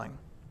cuddling.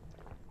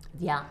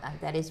 Yeah,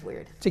 that is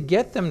weird. To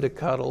get them to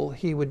cuddle,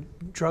 he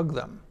would drug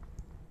them.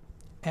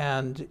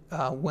 And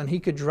when he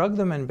could drug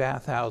them in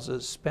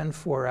bathhouses, spend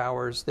 4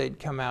 hours, they'd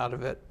come out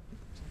of it,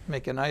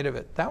 make a night of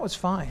it. That was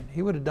fine.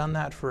 He would have done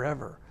that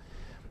forever.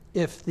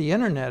 If the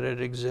internet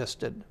had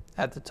existed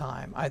at the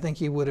time, I think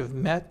he would have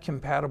met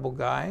compatible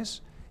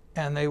guys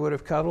and they would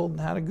have cuddled and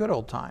had a good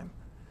old time.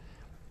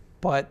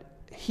 But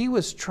he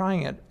was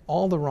trying it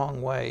all the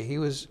wrong way. He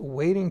was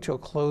waiting till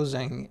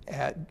closing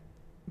at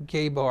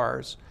gay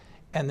bars,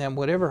 and then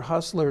whatever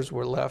hustlers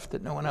were left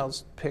that no one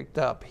else picked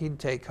up, he'd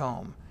take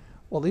home.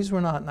 Well, these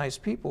were not nice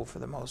people for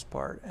the most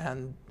part,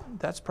 and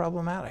that's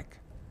problematic.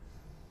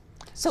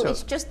 So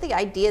it's just the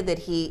idea that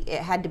he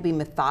had to be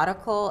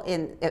methodical,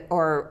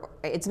 or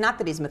it's not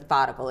that he's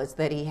methodical, it's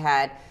that he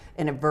had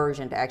an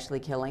aversion to actually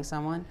killing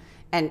someone.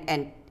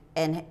 And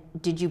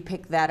did you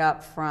pick that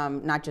up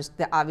from not just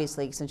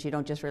obviously, since you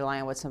don't just rely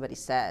on what somebody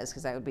says,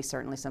 because that would be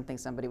certainly something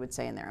somebody would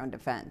say in their own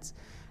defense.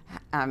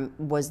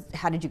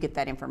 How did you get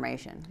that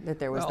information that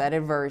there was that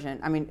aversion?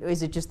 I mean,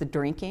 is it just the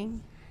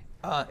drinking?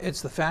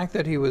 It's the fact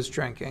that he was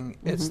drinking.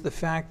 Mm-hmm. It's the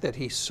fact that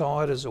he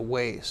saw it as a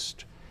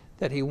waste,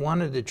 that he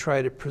wanted to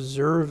try to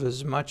preserve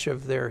as much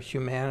of their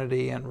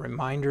humanity and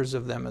reminders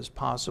of them as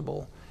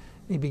possible.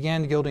 He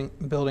began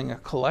building a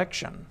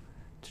collection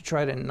to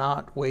try to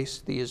not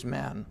waste these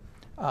men.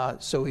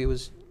 So he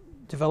was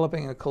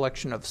developing a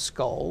collection of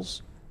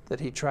skulls that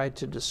he tried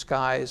to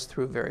disguise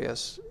through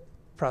various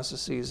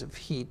processes of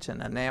heat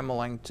and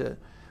enameling to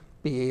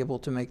be able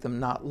to make them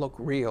not look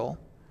real.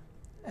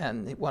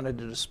 And he wanted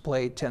to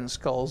display 10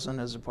 skulls in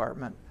his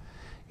apartment.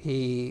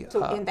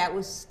 And that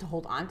was to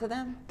hold on to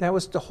them? That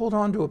was to hold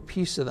on to a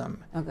piece of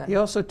them. Okay. He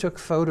also took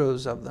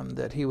photos of them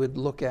that he would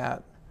look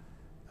at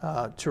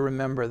to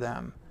remember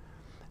them.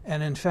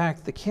 And in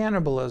fact, the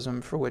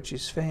cannibalism for which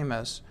he's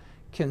famous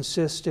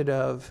consisted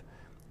of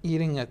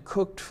eating a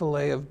cooked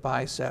fillet of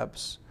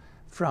biceps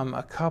from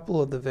a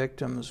couple of the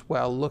victims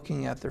while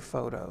looking at their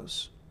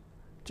photos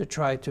to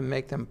try to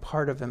make them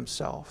part of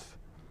himself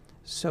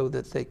so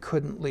that they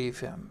couldn't leave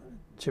him,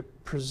 to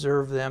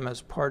preserve them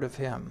as part of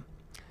him,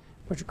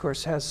 which of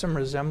course has some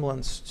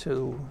resemblance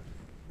to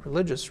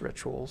religious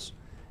rituals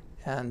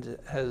and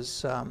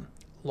has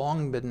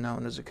long been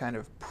known as a kind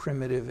of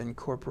primitive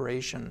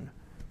incorporation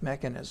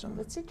mechanism.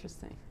 That's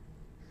interesting.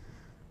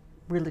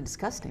 Really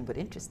disgusting, but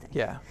interesting.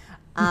 Yeah.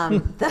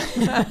 The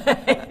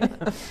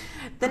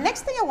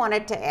next thing I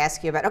wanted to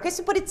ask you about, okay,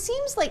 so, but it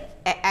seems like,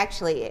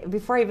 actually,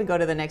 before I even go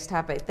to the next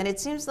topic, then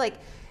it seems like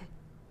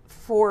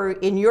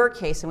in your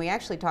case, and we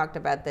actually talked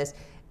about this,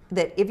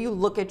 that if you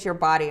look at your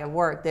body of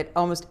work, that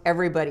almost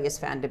everybody is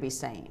found to be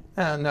sane.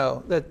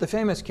 No, that the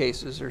famous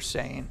cases are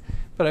sane,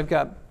 but I've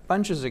got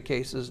bunches of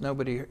cases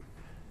nobody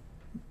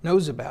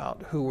knows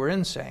about who were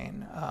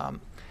insane.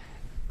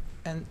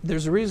 And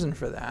there's a reason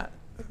for that.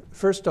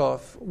 First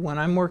off, when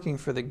I'm working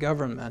for the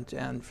government,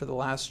 and for the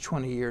last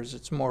 20 years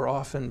it's more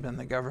often been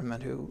the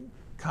government who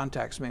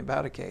contacts me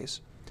about a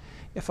case,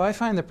 if I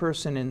find the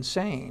person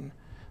insane,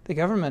 the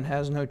government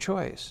has no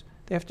choice.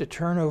 They have to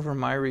turn over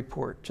my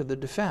report to the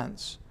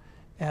defense,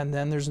 and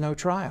then there's no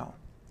trial.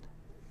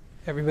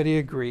 Everybody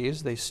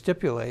agrees, they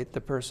stipulate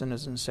the person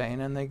is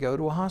insane, and they go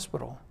to a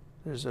hospital.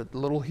 There's a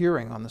little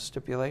hearing on the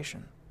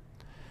stipulation.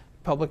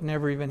 The public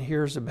never even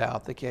hears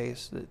about the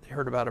case. They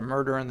heard about a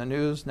murder in the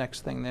news,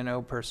 next thing they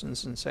know,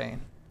 person's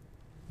insane.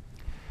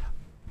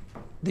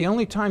 The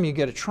only time you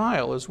get a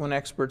trial is when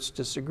experts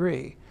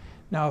disagree.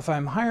 Now, if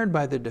I'm hired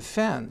by the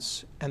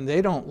defense and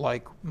they don't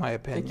like my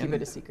opinion, they keep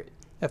it a secret.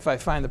 If I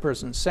find the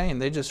person insane,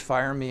 they just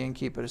fire me and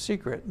keep it a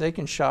secret. They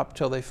can shop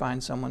till they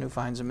find someone who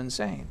finds them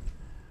insane.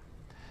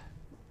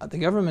 The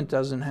government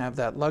doesn't have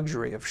that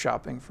luxury of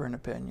shopping for an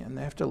opinion.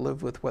 They have to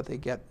live with what they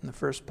get in the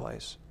first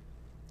place.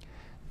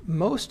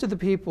 Most of the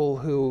people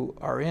who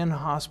are in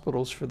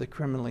hospitals for the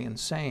criminally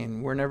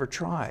insane were never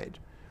tried.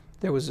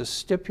 There was a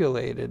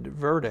stipulated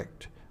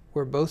verdict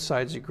where both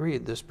sides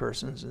agreed this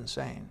person's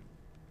insane.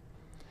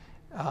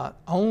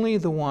 Only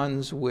the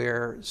ones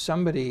where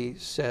somebody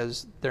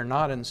says they're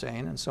not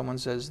insane and someone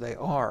says they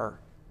are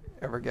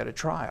ever get a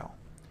trial.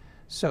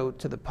 So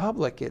to the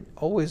public, it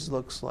always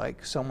looks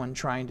like someone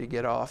trying to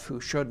get off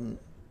who shouldn't,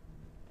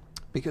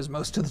 because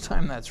most of the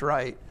time that's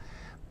right.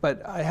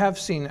 But I have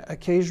seen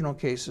occasional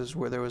cases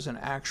where there was an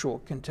actual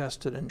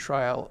contested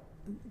trial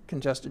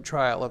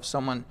of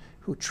someone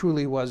who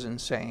truly was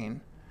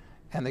insane,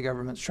 and the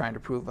government's trying to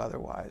prove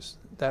otherwise.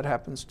 That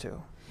happens too.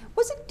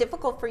 Was it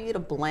difficult for you to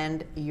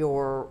blend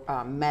your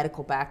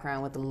medical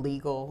background with the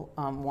legal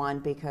one?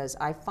 Because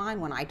I find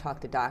when I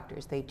talk to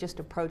doctors, they just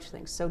approach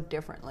things so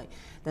differently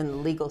than the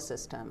legal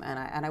system.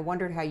 And I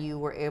wondered how you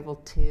were able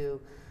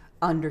to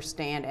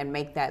understand and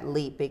make that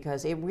leap,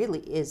 because it really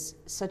is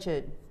such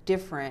a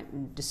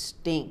different,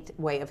 distinct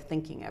way of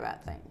thinking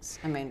about things.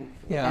 I mean,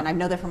 yeah. And I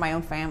know that from my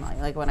own family.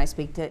 Like when I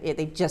speak to it,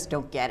 they just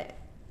don't get it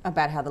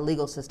about how the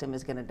legal system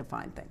is going to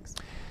define things.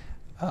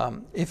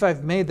 If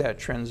I've made that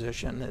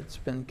transition, it's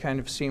been kind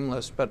of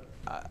seamless, but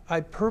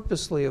I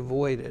purposely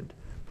avoided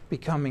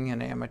becoming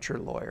an amateur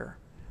lawyer.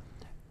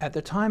 At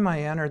the time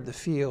I entered the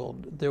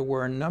field, there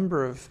were a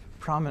number of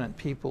prominent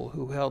people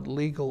who held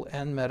legal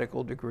and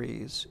medical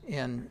degrees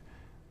in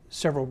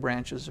several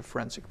branches of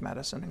forensic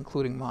medicine,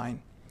 including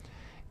mine.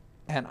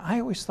 And I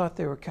always thought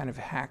they were kind of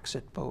hacks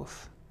at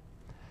both.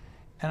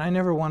 And I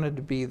never wanted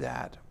to be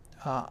that.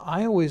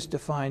 I always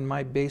defined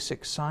my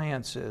basic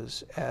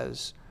sciences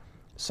as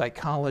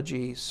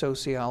psychology,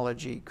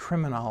 sociology,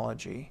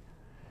 criminology,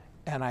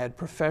 and I had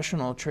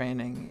professional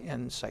training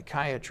in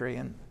psychiatry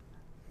and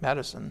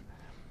medicine,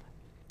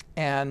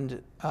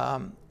 and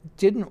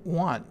didn't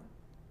want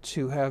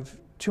to have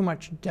too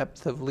much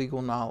depth of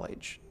legal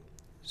knowledge.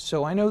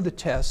 So I know the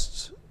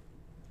tests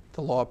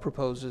the law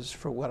proposes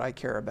for what I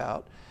care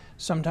about.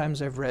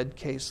 Sometimes I've read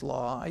case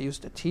law. I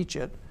used to teach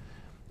it.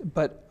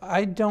 But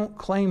I don't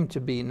claim to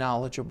be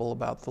knowledgeable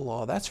about the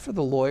law. That's for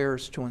the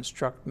lawyers to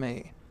instruct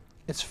me.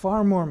 It's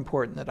far more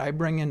important that I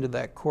bring into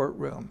that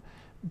courtroom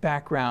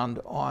background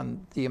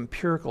on the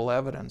empirical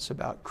evidence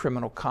about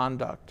criminal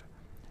conduct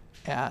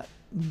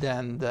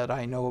than that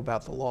I know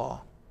about the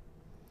law.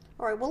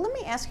 All right, well, let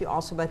me ask you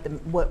also about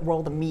what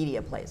role the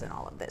media plays in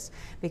all of this.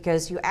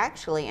 Because you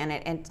actually, and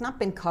it's not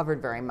been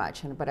covered very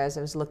much, but as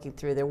I was looking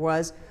through, there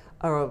was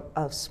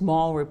a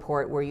small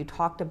report where you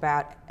talked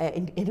about,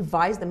 it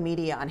advised the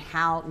media on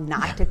how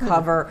not to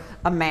cover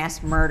a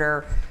mass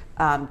murder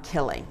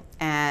killing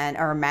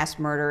or a mass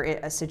murder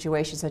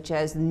situation such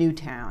as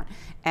Newtown.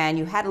 And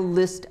you had a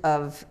list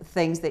of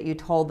things that you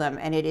told them,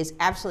 and it is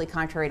absolutely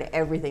contrary to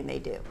everything they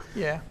do.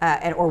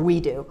 Yeah. Or we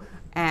do.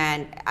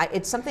 And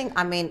it's something,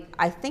 I mean,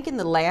 I think in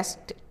the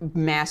last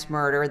mass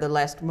murder, the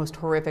last most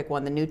horrific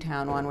one, the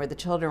Newtown one, where the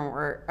children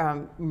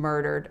were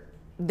murdered,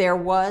 there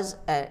was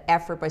an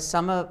effort by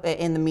some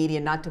in the media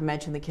not to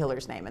mention the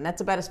killer's name. And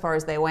that's about as far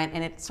as they went,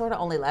 and it sort of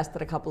only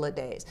lasted a couple of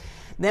days.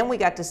 Then we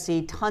got to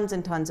see tons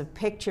and tons of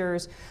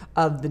pictures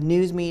of the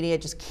news media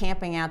just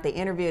camping out. They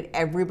interviewed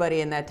everybody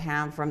in that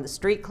town, from the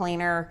street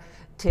cleaner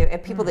to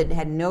people that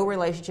had no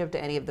relationship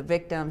to any of the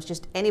victims,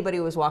 just anybody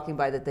who was walking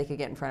by that they could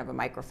get in front of a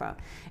microphone.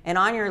 And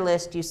on your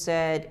list, you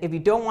said, if you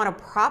don't want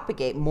to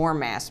propagate more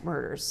mass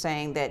murders,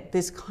 saying that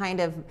this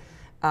kind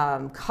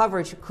of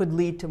coverage could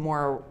lead to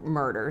more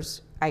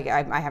murders, I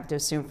have to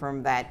assume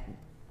from that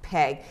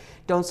peg,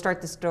 don't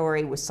start the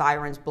story with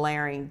sirens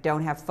blaring,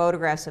 don't have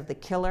photographs of the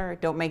killer,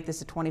 don't make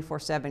this a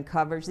 24/7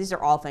 coverage. These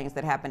are all things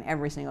that happen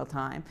every single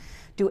time.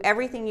 Do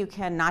everything you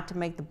can not to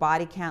make the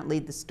body count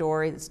lead the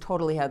story. That's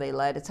totally how they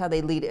led. It's how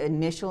they lead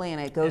initially,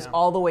 and it goes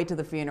all the way to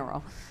the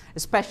funeral,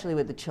 especially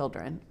with the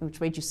children, which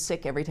made you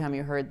sick every time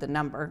you heard the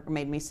number, or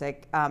made me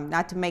sick.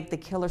 Not to make the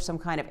killer some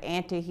kind of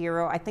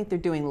anti-hero. I think they're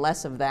doing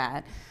less of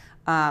that.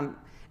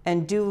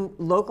 And do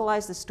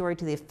localize the story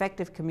to the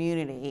affected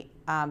community.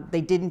 They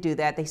didn't do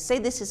that. They say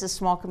this is a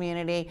small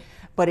community,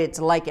 but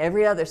it's like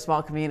every other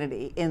small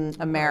community in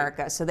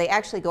America. So they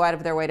actually go out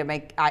of their way to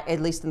make, at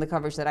least in the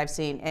coverage that I've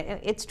seen,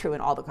 it's true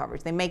in all the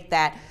coverage, they make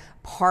that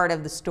part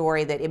of the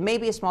story, that it may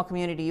be a small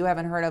community you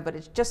haven't heard of, but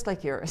it's just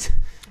like yours.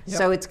 Yep.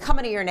 So it's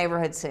coming to your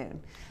neighborhood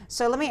soon.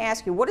 So let me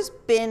ask you, what has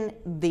been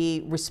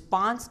the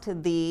response to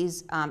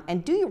these,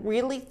 and do you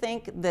really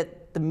think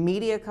that the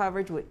media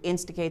coverage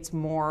instigates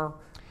more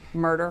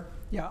murder?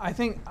 Yeah, I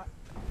think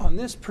on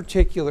this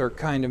particular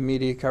kind of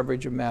media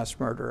coverage of mass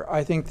murder,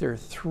 I think there are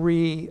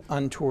three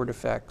untoward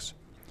effects.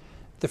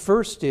 The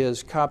first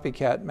is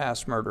copycat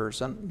mass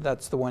murders, and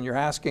that's the one you're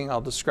asking. I'll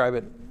describe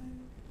it,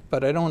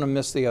 but I don't want to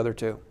miss the other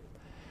two.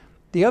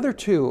 The other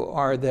two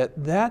are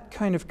that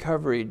kind of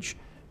coverage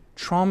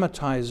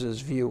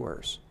traumatizes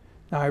viewers.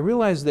 Now, I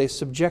realize they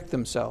subject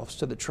themselves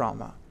to the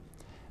trauma,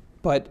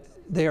 but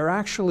they are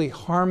actually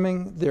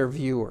harming their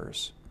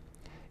viewers.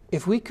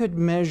 If we could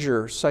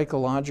measure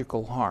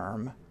psychological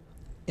harm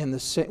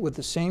with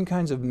the same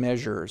kinds of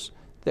measures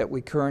that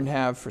we currently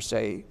have for,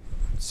 say,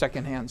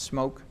 secondhand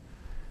smoke,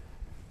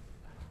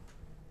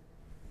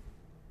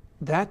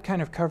 that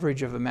kind of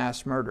coverage of a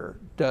mass murder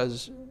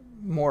does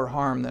more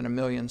harm than 1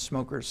 million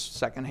smokers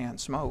secondhand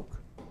smoke.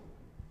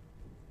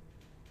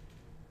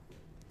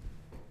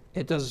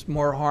 It does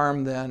more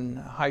harm than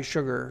high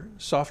sugar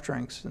soft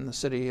drinks in the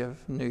city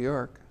of New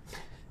York.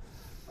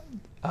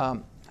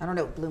 I don't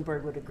know if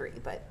Bloomberg would agree,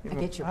 but I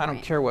get your point. I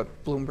don't care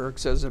what Bloomberg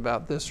says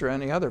about this or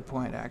any other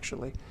point,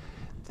 actually.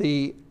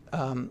 The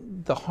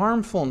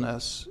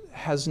harmfulness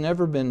has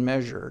never been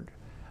measured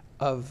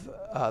of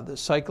the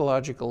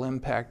psychological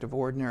impact of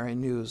ordinary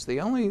news.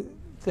 The only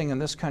thing in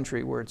this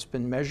country where it's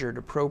been measured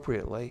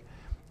appropriately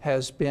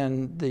has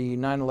been the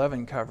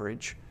 9/11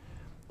 coverage.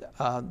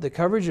 The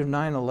coverage of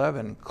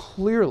 9/11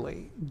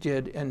 clearly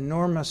did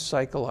enormous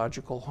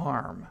psychological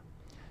harm.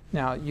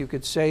 Now, you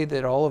could say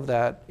that all of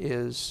that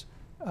is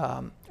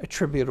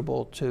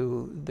attributable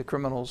to the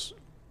criminals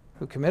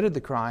who committed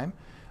the crime,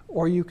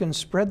 or you can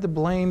spread the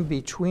blame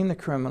between the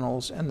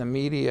criminals and the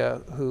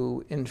media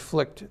who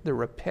inflict the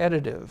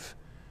repetitive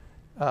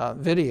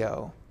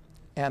video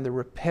and the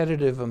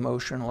repetitive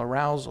emotional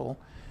arousal,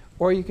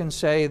 Or you can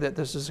say that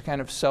this is a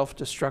kind of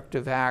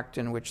self-destructive act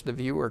in which the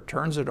viewer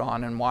turns it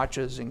on and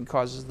watches and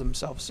causes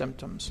themselves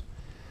symptoms.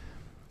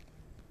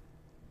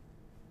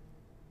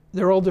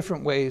 There are all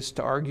different ways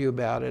to argue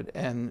about it,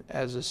 and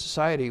as a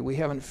society, we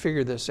haven't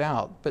figured this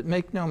out. But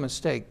make no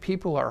mistake,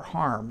 people are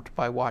harmed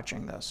by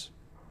watching this.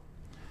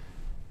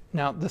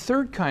 Now, the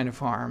third kind of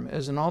harm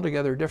is an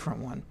altogether different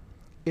one.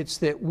 It's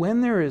that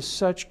when there is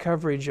such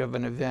coverage of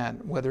an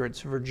event, whether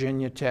it's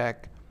Virginia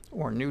Tech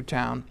or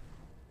Newtown,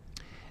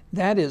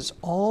 that is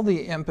all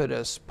the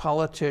impetus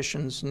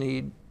politicians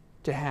need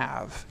to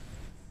have,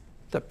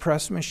 the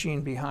press machine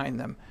behind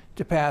them,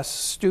 to pass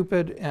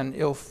stupid and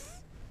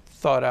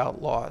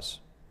ill-thought-out laws.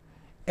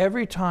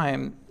 Every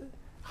time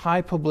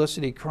high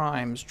publicity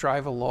crimes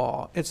drive a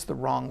law, it's the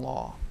wrong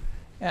law.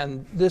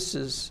 And this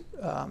is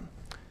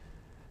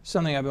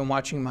something I've been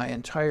watching my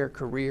entire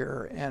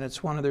career, and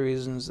it's one of the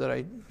reasons that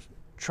I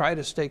try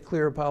to stay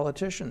clear of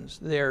politicians.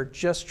 They're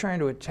just trying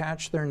to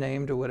attach their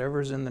name to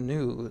whatever's in the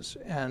news,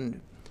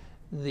 and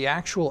the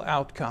actual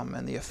outcome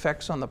and the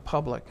effects on the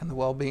public and the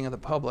well-being of the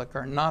public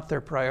are not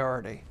their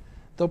priority.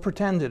 They'll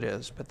pretend it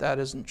is, but that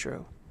isn't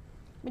true.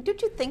 I mean,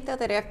 don't you think, though,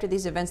 that after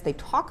these events they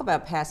talk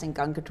about passing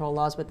gun control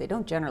laws, but they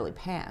don't generally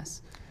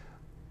pass?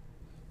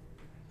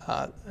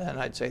 And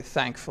I'd say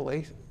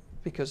thankfully,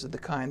 because of the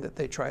kind that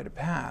they try to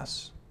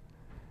pass.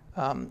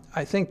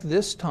 I think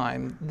this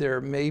time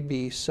there may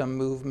be some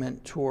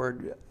movement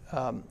toward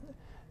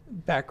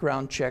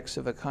background checks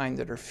of a kind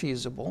that are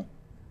feasible,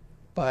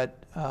 but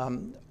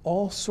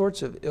all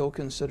sorts of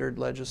ill-considered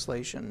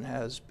legislation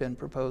has been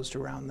proposed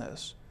around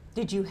this.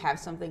 Did you have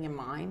something in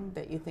mind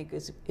that you think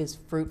is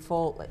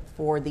fruitful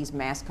for these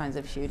mass kinds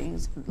of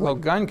shootings? Well,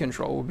 gun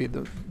control would be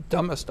the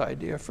dumbest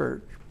idea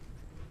for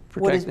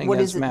protecting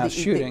against mass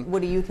shooting.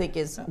 What do you think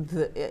is,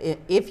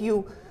 if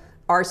you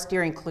are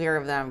steering clear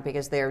of them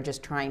because they're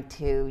just trying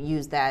to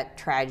use that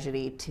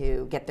tragedy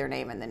to get their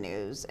name in the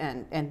news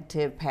and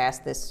to pass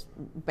this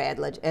bad,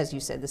 as you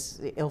said,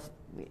 this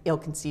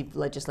ill-conceived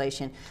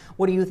legislation,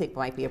 what do you think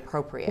might be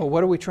appropriate? Well,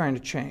 what are we trying to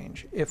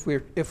change? If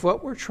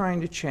what we're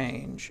trying to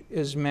change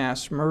is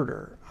mass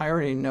murder, I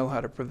already know how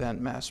to prevent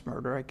mass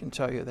murder, I can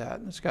tell you that.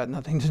 It's got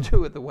nothing to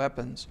do with the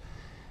weapons.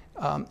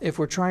 If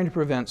we're trying to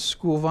prevent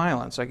school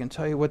violence, I can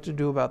tell you what to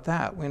do about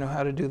that. We know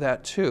how to do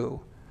that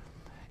too.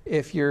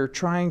 If you're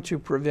trying to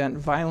prevent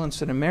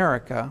violence in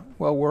America,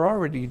 well, we're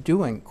already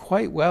doing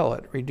quite well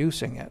at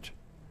reducing it.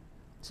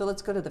 So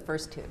let's go to the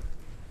first two.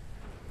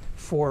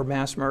 For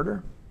mass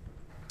murder,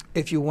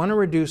 if you want to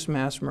reduce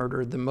mass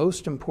murder, the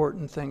most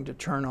important thing to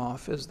turn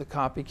off is the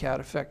copycat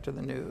effect of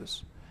the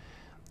news.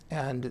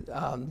 And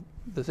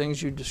the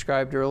things you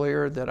described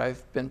earlier that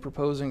I've been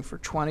proposing for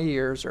 20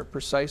 years are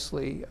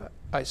precisely,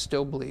 I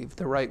still believe,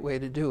 the right way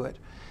to do it.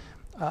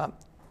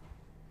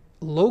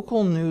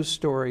 Local news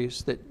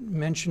stories that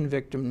mention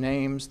victim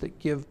names, that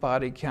give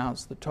body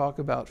counts, that talk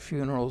about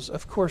funerals,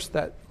 of course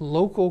that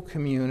local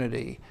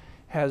community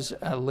has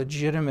a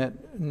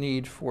legitimate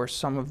need for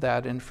some of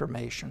that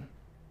information.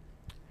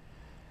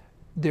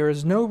 There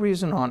is no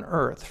reason on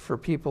earth for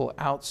people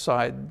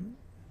outside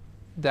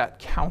that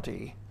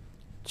county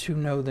to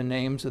know the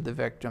names of the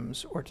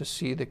victims or to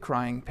see the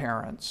crying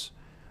parents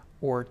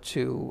or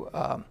to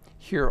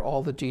hear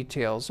all the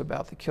details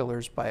about the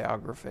killer's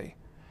biography.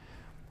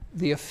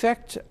 The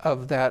effect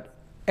of that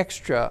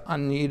extra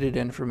unneeded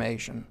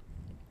information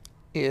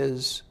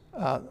is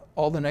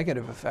all the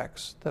negative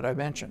effects that I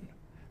mentioned.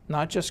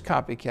 Not just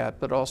copycat,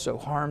 but also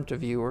harm to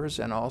viewers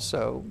and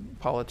also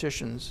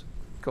politicians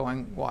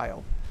going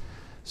wild.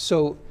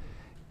 So,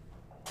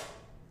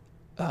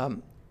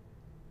 and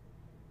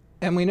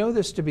we know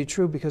this to be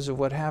true because of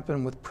what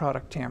happened with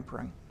product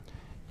tampering.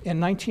 In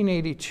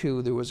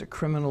 1982, there was a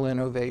criminal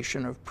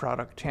innovation of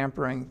product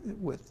tampering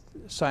with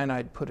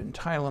cyanide put in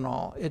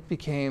Tylenol. It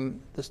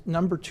became the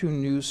 #2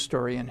 news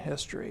story in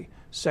history,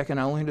 second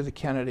only to the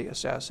Kennedy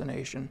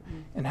assassination,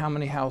 and how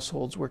many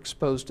households were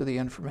exposed to the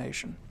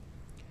information.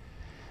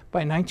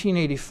 By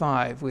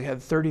 1985, we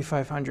had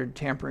 3,500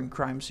 tampering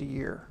crimes a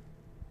year.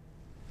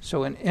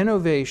 So an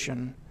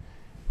innovation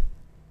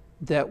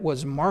that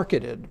was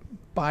marketed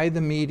by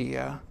the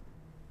media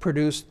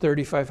produced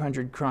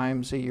 3,500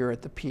 crimes a year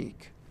at the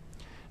peak.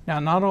 Now,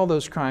 not all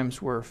those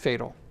crimes were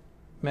fatal.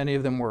 Many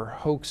of them were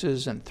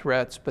hoaxes and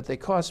threats, but they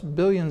cost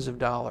billions of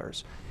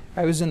dollars.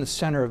 I was in the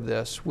center of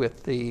this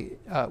with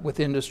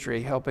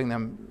industry, helping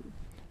them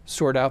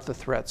sort out the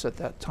threats at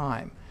that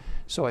time.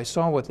 So I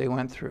saw what they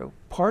went through.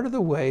 Part of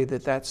the way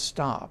that that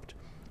stopped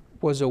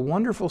was a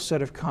wonderful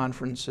set of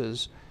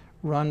conferences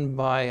run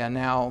by a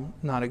now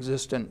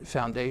non-existent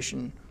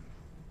foundation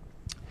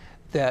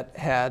that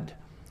had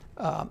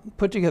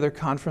put together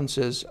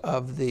conferences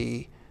of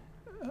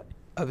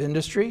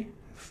industry,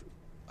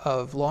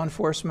 of law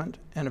enforcement,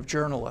 and of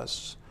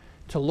journalists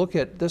to look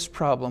at this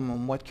problem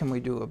and what can we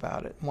do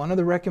about it. One of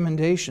the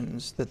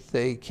recommendations that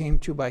they came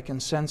to by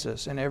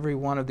consensus in every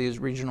one of these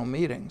regional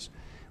meetings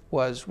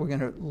was we're going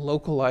to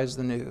localize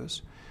the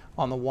news.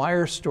 On the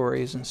wire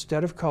stories,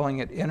 instead of calling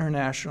it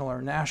international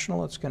or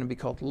national, it's going to be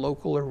called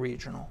local or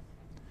regional.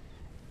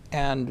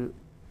 And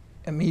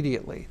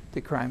immediately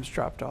the crimes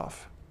dropped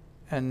off.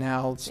 And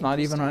now it's not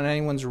even on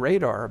anyone's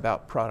radar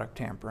about product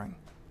tampering.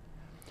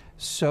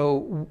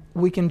 So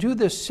we can do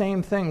this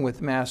same thing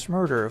with mass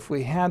murder if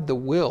we had the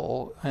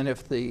will and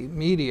if the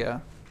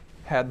media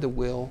had the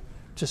will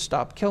to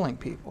stop killing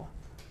people.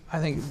 I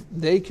think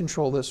they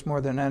control this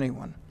more than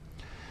anyone.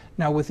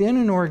 Now, within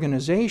an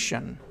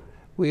organization,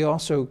 we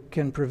also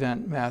can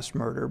prevent mass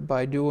murder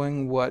by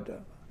doing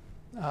what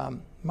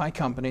my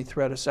company,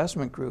 Threat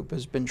Assessment Group,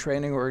 has been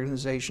training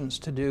organizations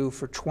to do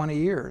for 20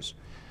 years.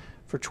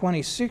 For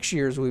 26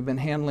 years, we've been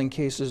handling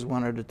cases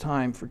one at a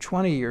time. For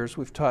 20 years,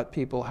 we've taught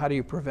people, how do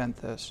you prevent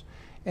this?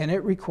 And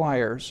it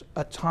requires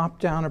a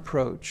top-down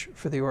approach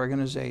for the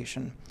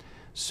organization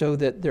so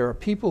that there are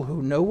people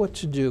who know what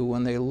to do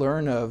when they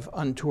learn of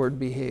untoward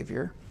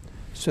behavior,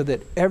 so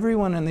that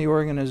everyone in the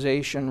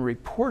organization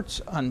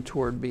reports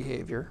untoward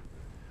behavior.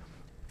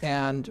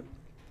 And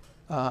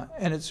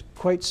it's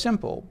quite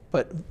simple,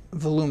 but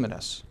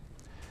voluminous.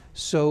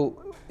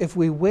 So if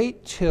we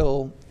wait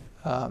till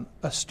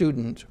a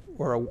student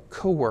or a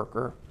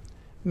coworker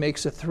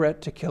makes a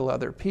threat to kill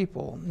other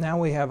people, now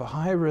we have a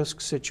high-risk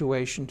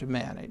situation to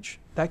manage.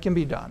 That can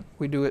be done.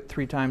 We do it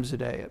 3 times a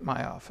day at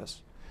my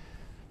office,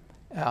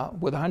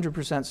 with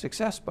 100%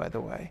 success, by the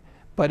way.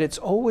 But it's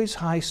always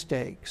high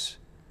stakes.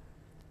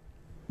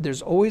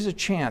 There's always a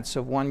chance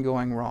of one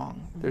going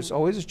wrong. There's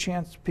always a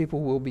chance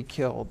people will be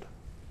killed.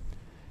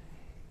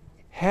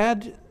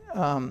 Had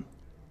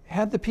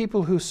the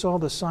people who saw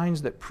the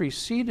signs that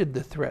preceded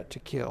the threat to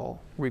kill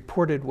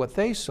reported what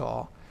they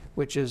saw,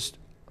 which is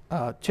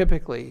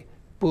typically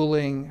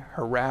bullying,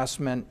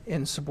 harassment,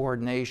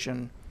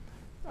 insubordination,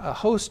 a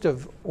host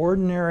of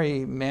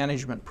ordinary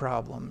management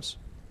problems,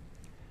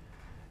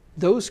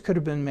 those could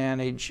have been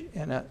managed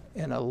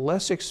in a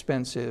less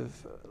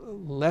expensive,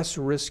 less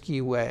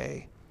risky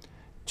way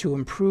to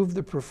improve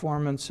the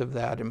performance of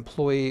that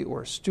employee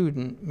or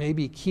student,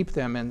 maybe keep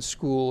them in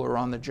school or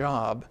on the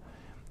job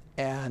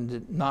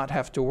and not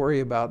have to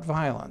worry about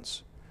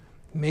violence.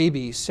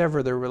 Maybe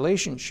sever their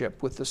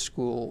relationship with the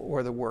school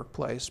or the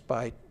workplace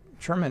by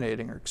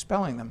terminating or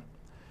expelling them.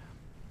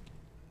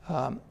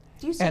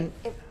 Do you see,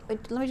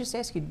 let me just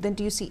ask you, then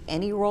do you see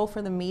any role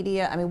for the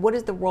media? I mean, what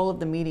is the role of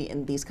the media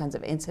in these kinds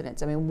of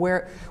incidents? I mean,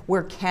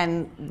 what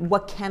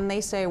can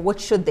they say?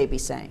 What should they be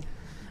saying?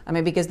 I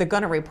mean, because they're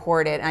going to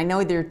report it. I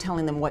know they're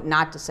telling them what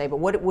not to say, but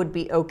what would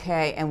be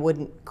okay and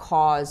wouldn't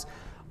cause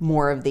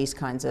more of these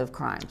kinds of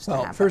crimes to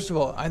happen? Well, first of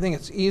all, I think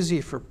it's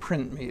easy for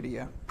print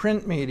media.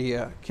 Print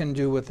media can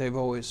do what they've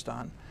always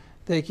done.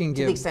 They can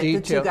give the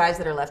 2 guys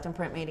that are left in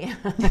print media.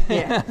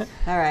 Yeah.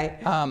 All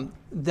right.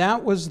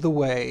 That was the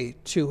way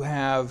to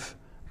have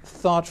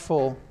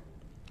thoughtful,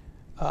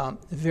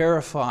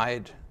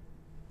 verified,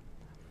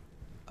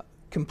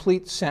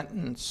 complete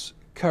sentence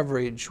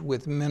coverage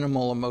with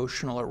minimal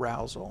emotional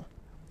arousal.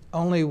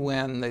 Only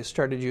when they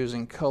started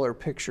using color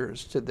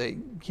pictures did they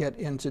get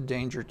into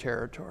danger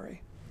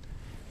territory.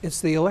 It's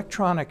the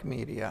electronic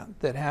media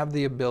that have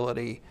the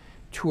ability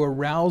to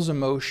arouse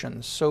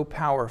emotions so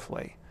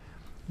powerfully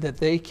that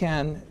they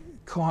can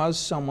cause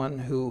someone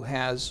who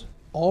has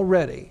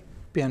already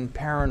been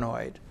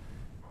paranoid,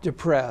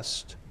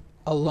 depressed,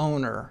 a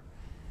loner,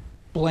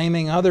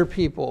 blaming other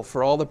people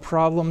for all the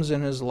problems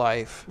in his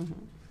life,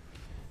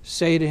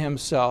 say to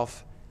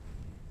himself,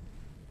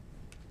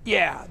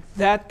 yeah,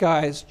 that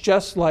guy's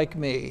just like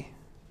me.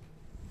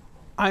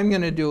 I'm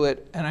going to do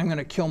it, and I'm going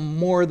to kill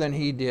more than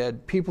he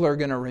did. People are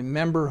going to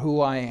remember who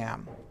I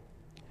am.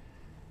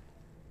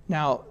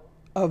 Now,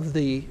 of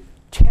the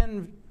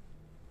 10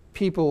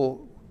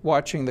 people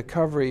watching the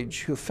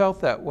coverage who felt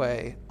that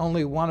way,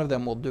 only one of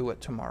them will do it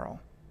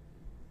tomorrow.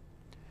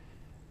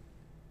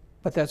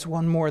 But that's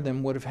one more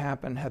than would have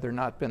happened had there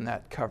not been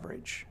that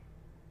coverage.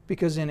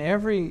 Because in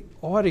every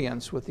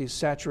audience with these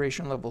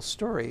saturation level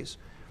stories,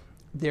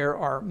 there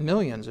are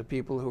millions of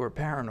people who are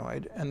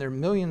paranoid, and there are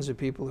millions of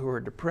people who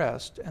are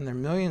depressed, and there are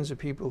millions of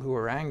people who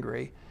are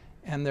angry,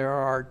 and there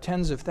are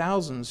tens of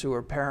thousands who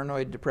are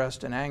paranoid,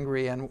 depressed, and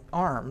angry, and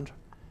armed.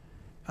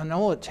 And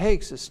all it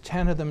takes is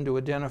 10 of them to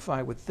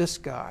identify with this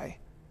guy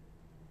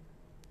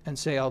and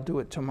say, I'll do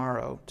it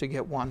tomorrow, to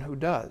get one who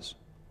does.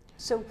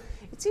 So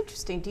it's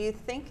interesting. Do you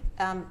think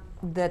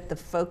that the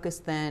focus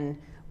then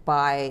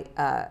by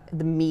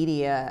the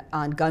media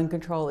on gun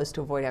control is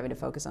to avoid having to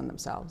focus on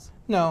themselves?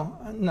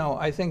 No,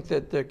 I think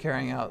that they're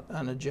carrying out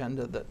an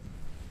agenda that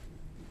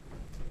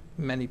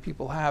many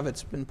people have.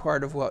 It's been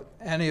part of what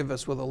any of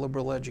us with a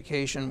liberal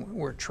education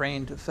were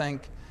trained to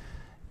think,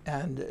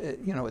 and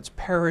it's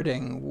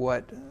parroting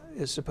what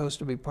is supposed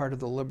to be part of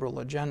the liberal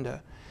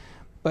agenda.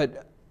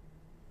 But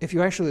if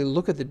you actually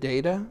look at the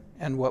data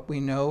and what we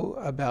know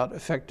about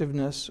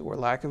effectiveness or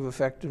lack of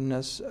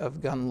effectiveness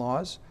of gun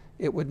laws,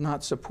 it would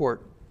not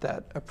support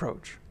that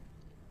approach.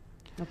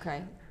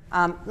 Okay.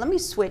 Let me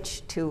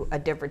switch to a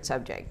different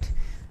subject.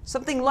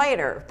 something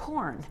lighter,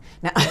 porn.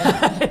 Now,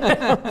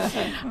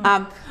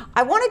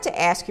 I wanted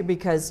to ask you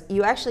because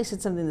you actually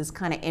said something that's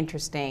kind of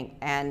interesting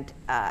and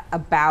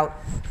about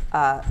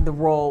the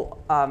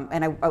role,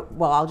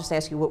 I'll just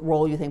ask you what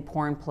role you think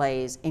porn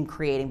plays in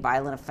creating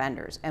violent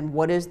offenders, and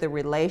what is the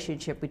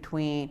relationship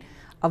between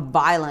a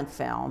violent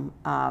film,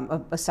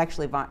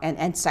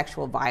 and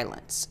sexual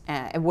violence,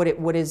 and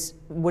what is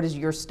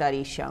your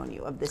study shown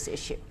you of this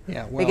issue?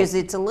 Yeah, well, because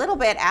it's a little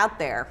bit out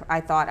there. I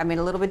thought, a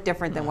little bit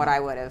different than what I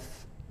would have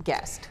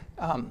guessed.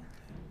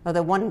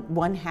 Although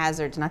one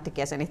hazard not to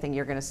guess anything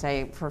you're going to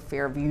say for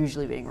fear of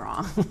usually being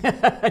wrong.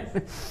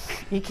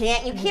 you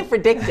can't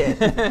predict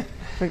it.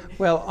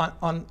 Well,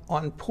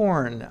 on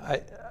porn,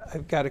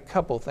 I've got a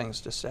couple things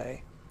to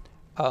say.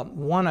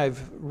 One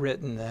I've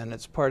written, and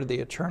it's part of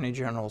the Attorney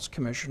General's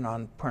Commission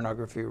on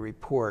Pornography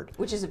report.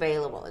 Which is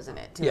available, isn't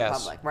it, to Yes, the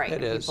public? Right,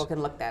 it is. People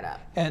can look that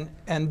up.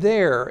 And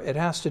there, it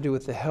has to do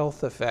with the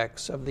health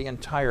effects of the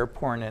entire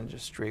porn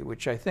industry,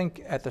 which I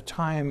think at the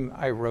time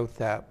I wrote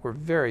that were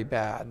very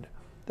bad,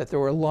 that there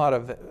were a lot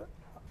of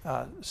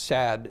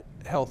sad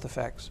health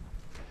effects.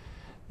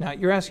 Now,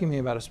 you're asking me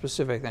about a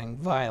specific thing,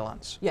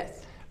 violence.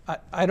 Yes.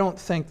 I don't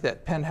think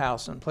that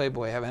Penthouse and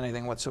Playboy have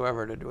anything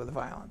whatsoever to do with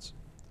violence.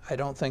 I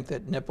don't think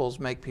that nipples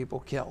make people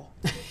kill.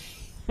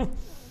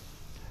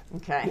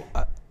 Okay.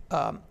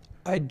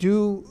 I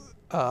do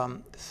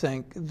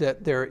think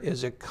that there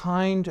is a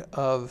kind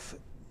of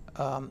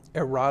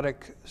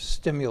erotic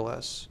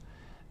stimulus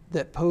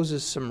that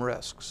poses some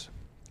risks.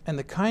 And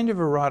the kind of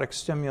erotic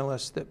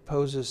stimulus that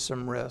poses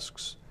some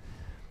risks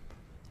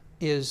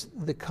is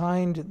the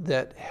kind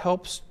that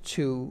helps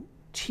to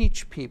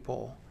teach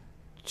people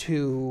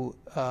to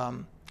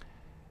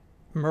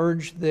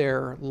merge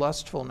their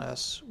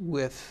lustfulness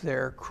with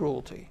their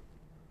cruelty.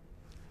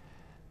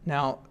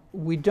 Now,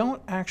 we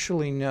don't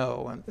actually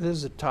know, and this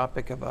is a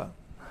topic of a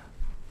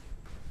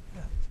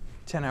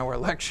 10-hour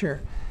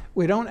lecture,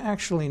 we don't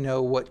actually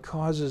know what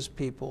causes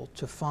people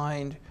to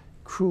find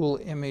cruel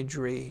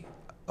imagery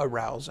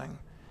arousing,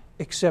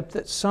 except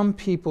that some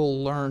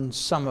people learn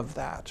some of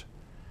that.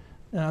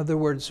 In other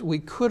words, we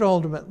could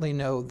ultimately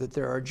know that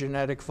there are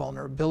genetic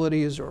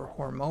vulnerabilities or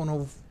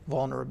hormonal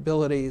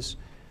vulnerabilities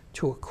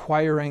to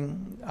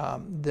acquiring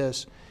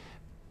this,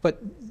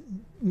 but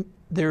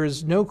there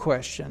is no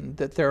question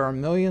that there are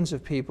millions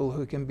of people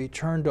who can be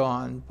turned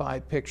on by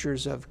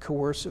pictures of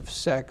coercive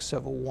sex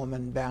of a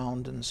woman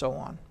bound and so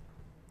on.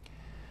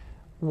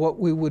 What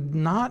we would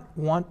not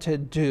want to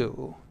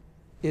do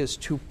is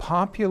to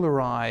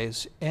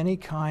popularize any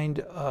kind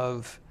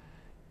of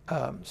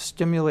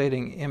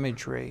stimulating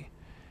imagery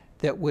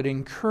that would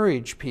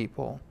encourage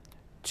people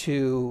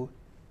to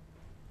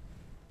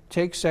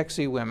take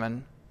sexy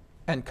women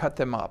and cut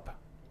them up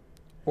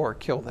or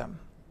kill them.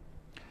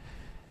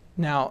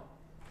 Now,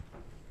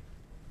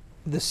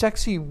 the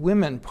sexy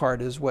women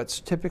part is what's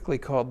typically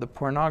called the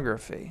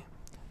pornography.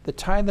 The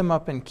tie them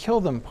up and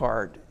kill them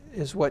part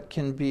is what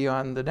can be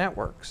on the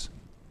networks.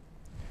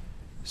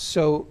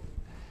 So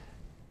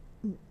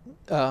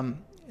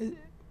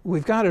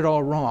we've got it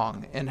all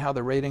wrong in how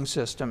the rating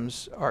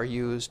systems are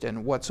used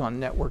and what's on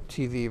network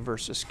TV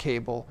versus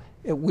cable.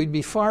 We'd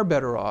be far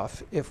better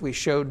off if we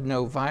showed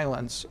no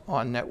violence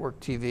on network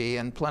TV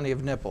and plenty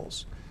of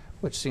nipples,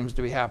 which seems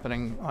to be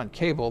happening on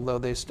cable, though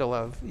they still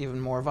have even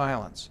more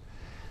violence.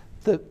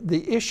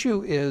 The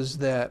issue is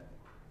that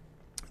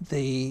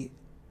my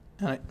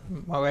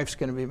wife's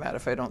going to be mad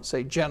if I don't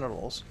say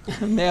genitals,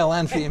 male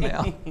and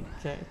female.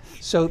 Okay.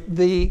 So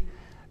the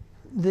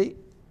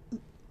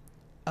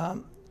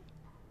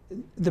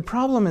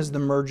problem is the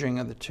merging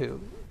of the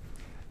two.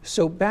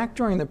 So back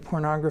during the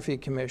Pornography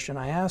Commission,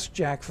 I asked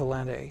Jack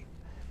Valenti,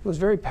 who was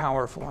very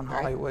powerful in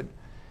Hollywood,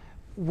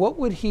 what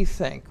would he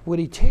think? Would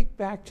he take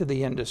back to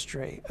the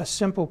industry a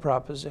simple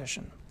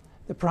proposition?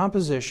 The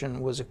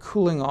proposition was a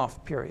cooling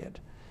off period,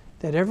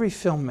 that every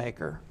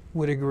filmmaker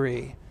would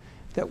agree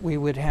that we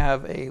would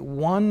have a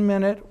 1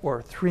 minute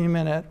or 3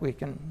 minute, we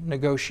can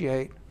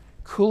negotiate,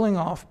 cooling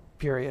off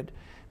period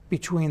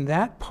between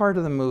that part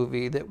of the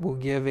movie that will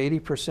give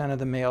 80% of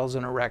the males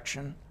an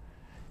erection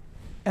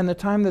and the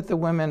time that the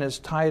women is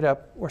tied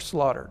up or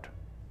slaughtered.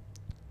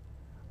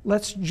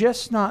 Let's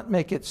just not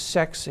make it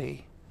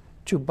sexy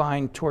to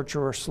bind,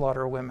 torture, or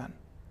slaughter women.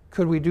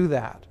 Could we do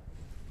that?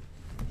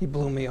 He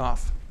blew me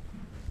off.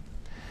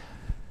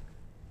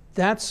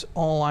 That's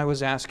all I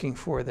was asking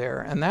for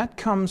there, and that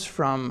comes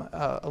from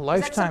a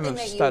lifetime of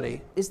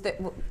study. Is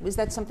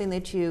that something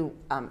that you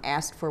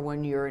asked for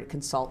when you're a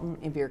consultant,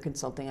 if you're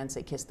consulting on,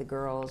 say, Kiss the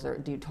Girls, or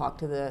do you talk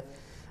to the,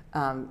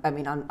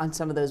 on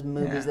some of those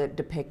movies that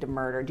depict a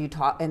murder, do you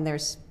talk, and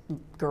there's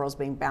girls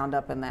being bound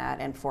up in that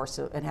and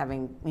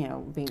having,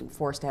 being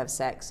forced to have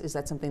sex, is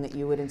that something that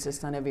you would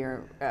insist on if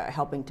you're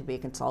helping to be a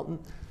consultant?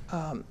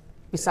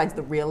 Besides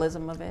the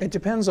realism of it? It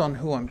depends on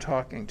who I'm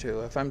talking to.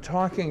 If I'm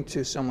talking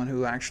to someone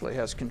who actually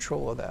has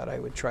control of that, I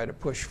would try to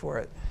push for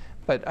it.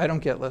 But I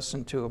don't get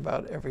listened to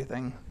about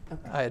everything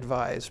I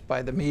advise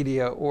by the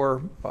media or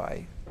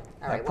by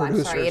All right,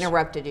 producers. I'm sorry, I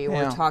interrupted you.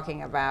 Yeah. We're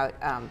talking about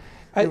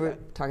We were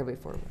talking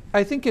before.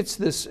 I think it's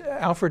this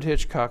Alfred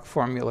Hitchcock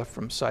formula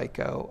from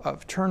Psycho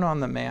of turn on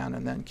the man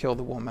and then kill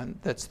the woman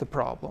that's the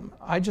problem.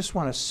 I just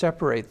want to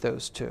separate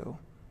those two.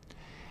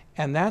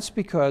 And that's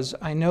because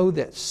I know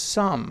that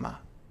some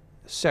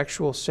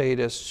sexual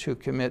sadists who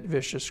commit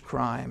vicious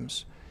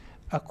crimes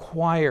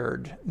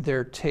acquired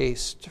their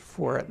taste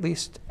for at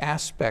least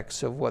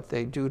aspects of what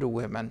they do to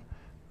women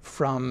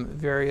from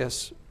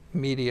various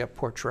media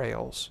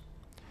portrayals.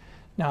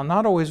 Now,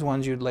 not always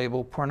ones you'd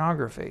label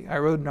pornography. I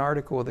wrote an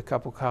article with a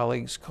couple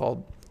colleagues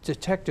called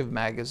Detective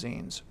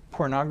Magazines,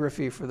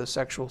 Pornography for the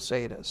Sexual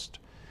Sadist.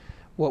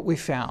 What we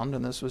found,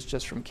 and this was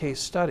just from case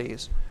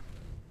studies,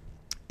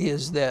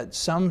 is that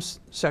some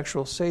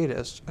sexual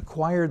sadists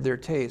acquired their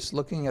taste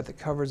looking at the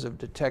covers of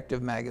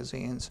detective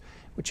magazines,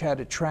 which had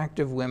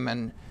attractive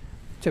women,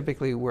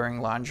 typically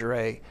wearing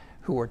lingerie,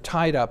 who were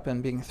tied up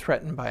and being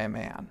threatened by a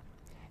man.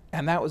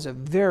 And that was a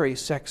very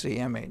sexy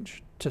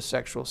image to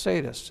sexual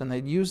sadists, and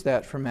they'd use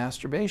that for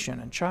masturbation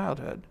in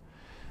childhood.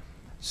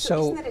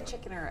 So isn't that a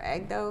chicken or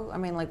egg, though? I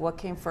mean, like, what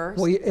came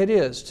first? Well, it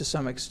is to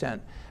some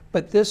extent.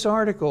 But this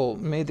article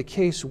made the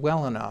case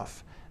well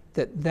enough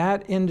that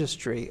that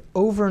industry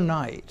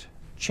overnight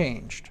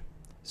changed,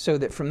 so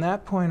that from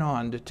that point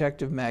on,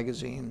 detective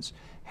magazines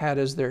had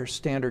as their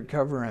standard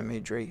cover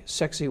imagery,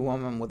 sexy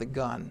woman with a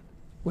gun,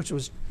 which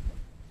was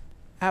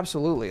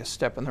absolutely a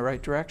step in the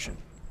right direction.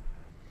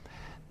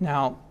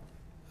 Now,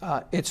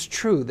 it's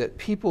true that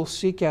people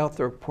seek out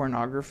their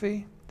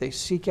pornography, they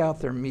seek out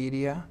their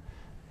media.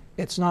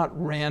 It's not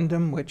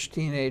random which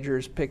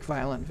teenagers pick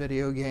violent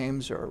video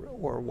games or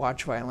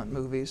watch violent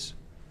movies,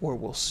 or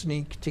will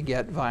sneak to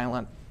get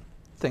violent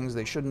things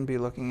they shouldn't be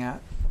looking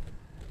at.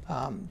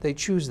 They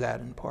choose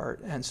that in part,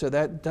 and so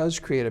that does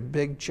create a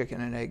big chicken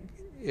and egg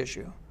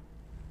issue.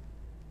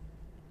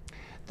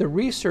 The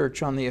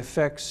research on the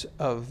effects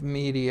of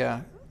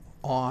media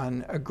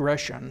on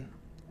aggression,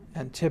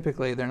 and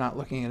typically they're not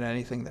looking at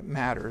anything that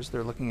matters,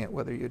 they're looking at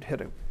whether you'd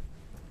hit an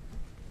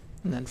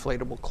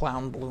inflatable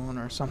clown balloon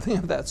or something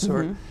of that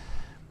sort,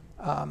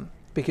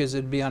 because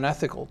it'd be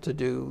unethical to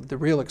do the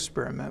real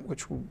experiment,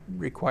 which would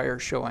require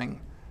showing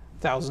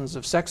thousands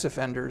of sex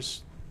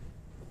offenders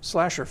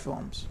slasher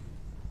films.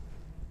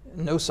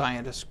 No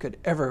scientist could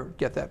ever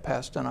get that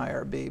past an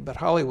IRB, but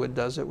Hollywood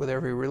does it with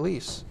every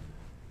release.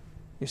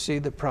 You see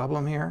the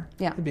problem here?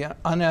 Yeah. It'd be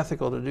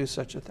unethical to do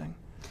such a thing.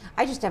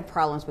 I just have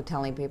problems with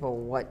telling people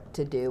what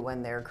to do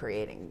when they're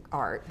creating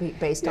art,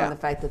 based on the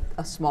fact that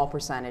a small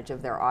percentage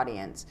of their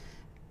audience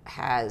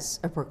has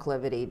a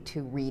proclivity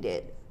to read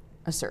it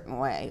a certain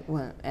way.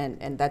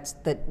 And that's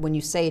that. When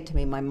you say it to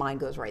me, my mind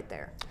goes right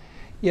there.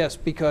 Yes,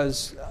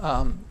 because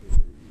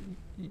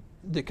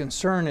the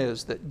concern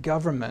is that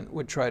government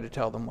would try to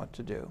tell them what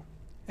to do,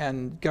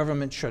 and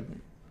government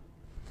shouldn't.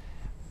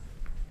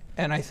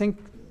 And I think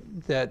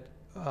that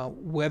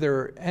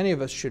whether any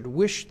of us should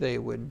wish they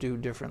would do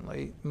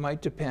differently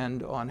might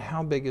depend on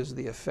how big is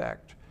the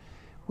effect.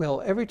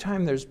 Well, every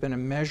time there's been a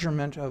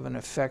measurement of an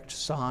effect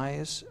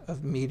size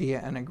of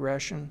media and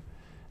aggression,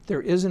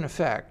 there is an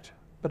effect,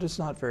 but it's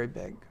not very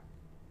big.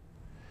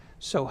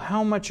 So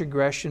how much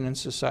aggression in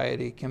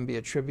society can be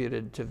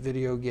attributed to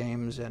video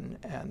games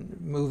and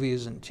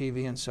movies and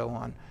TV and so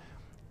on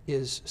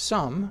is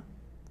some,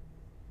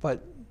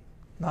 but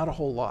not a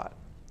whole lot.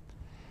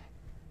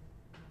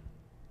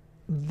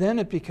 Then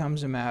it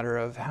becomes a matter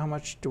of how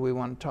much do we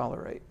want to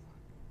tolerate?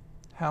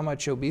 How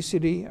much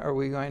obesity are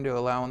we going to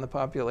allow in the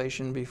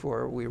population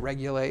before we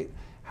regulate?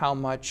 How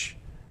much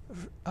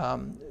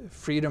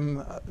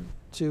freedom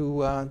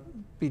to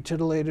be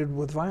titillated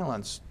with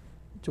violence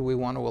do we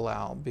want to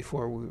allow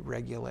before we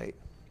regulate?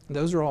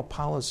 Those are all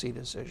policy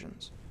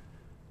decisions.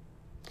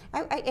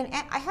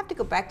 I have to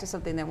go back to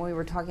something that when we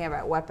were talking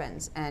about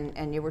weapons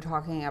and you were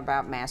talking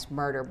about mass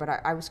murder, but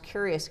I was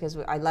curious because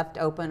I left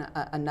open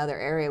another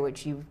area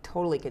which you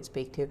totally could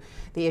speak to,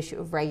 the issue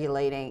of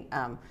regulating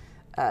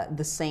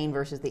the sane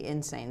versus the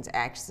insane's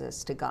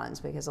access to guns,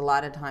 because a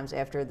lot of times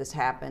after this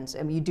happens,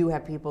 I mean, you do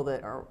have people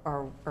that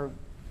are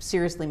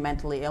seriously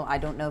mentally ill. I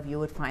don't know if you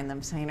would find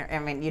them sane. I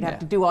mean, you'd have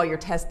to do all your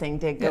testing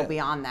to go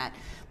beyond that.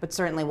 But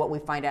certainly what we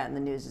find out in the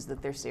news is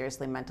that they're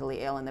seriously mentally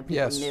ill and that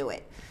people knew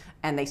it.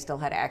 And they still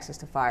had access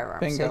to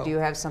firearms. Bingo. So do you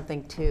have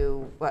something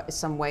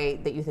some way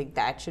that you think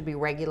that should be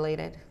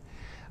regulated?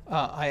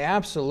 I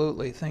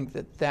absolutely think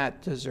that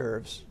that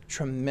deserves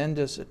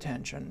tremendous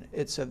attention.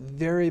 It's a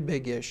very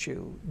big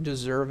issue,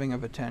 deserving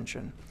of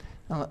attention.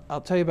 Now,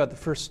 I'll tell you about the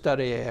first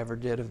study I ever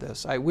did of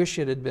this. I wish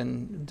it had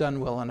been done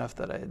well enough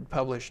that I had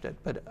published it,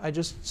 but I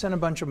just sent a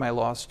bunch of my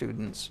law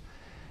students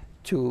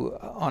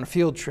on a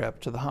field trip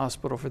to the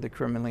Hospital for the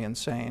Criminally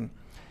Insane,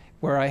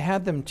 where I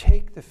had them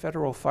take the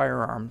federal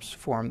firearms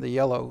form, the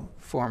yellow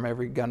form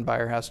every gun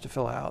buyer has to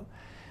fill out,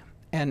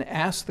 and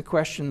ask the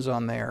questions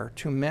on there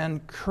to men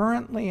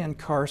currently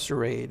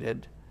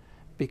incarcerated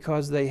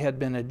because they had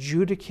been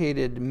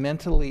adjudicated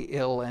mentally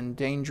ill and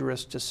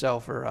dangerous to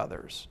self or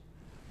others.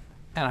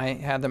 And I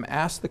had them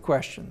ask the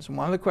questions. And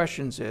one of the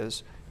questions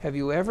is, have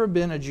you ever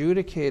been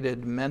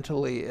adjudicated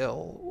mentally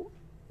ill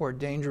or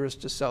dangerous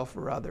to self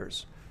or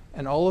others?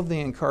 And all of the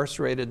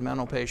incarcerated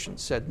mental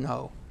patients said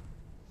no.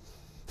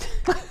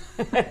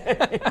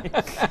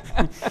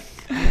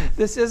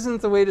 This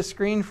isn't the way to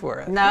screen for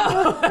it.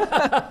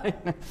 No.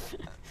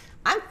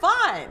 I'm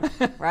fine,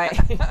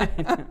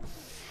 right?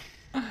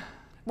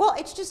 Well,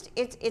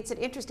 it's an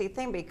interesting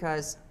thing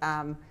because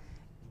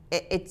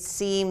it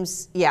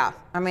seems,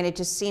 I mean, it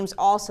just seems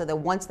also that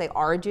once they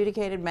are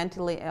adjudicated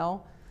mentally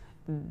ill,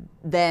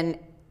 then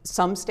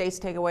some states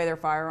take away their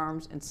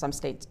firearms and some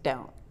states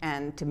don't.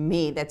 And to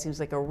me, that seems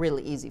like a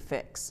really easy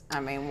fix.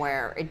 I mean,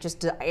 where it just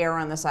to err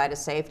on the side of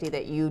safety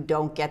that you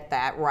don't get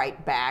that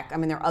right back. I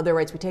mean, there are other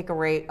rights. We take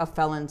away a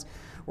felon's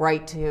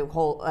right to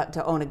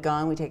to own a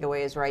gun. We take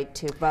away his right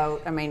to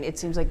vote. I mean, it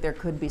seems like there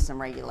could be some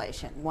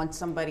regulation once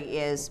somebody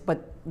is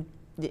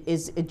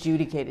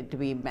adjudicated to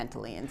be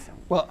mentally insane.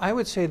 Well, I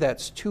would say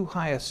that's too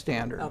high a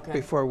standard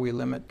before we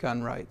limit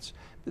gun rights.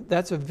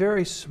 That's a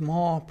very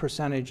small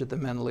percentage of the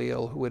mentally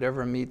ill who would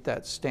ever meet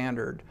that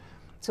standard.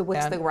 So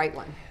what's the right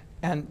one?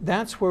 And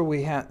that's where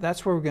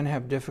we're going to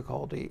have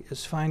difficulty,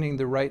 is finding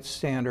the right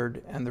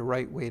standard and the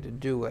right way to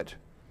do it.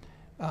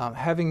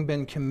 Having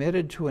been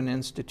committed to an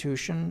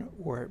institution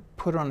or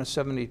put on a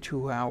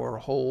 72-hour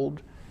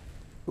hold,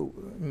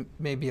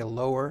 maybe a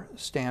lower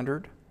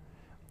standard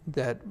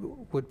that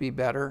would be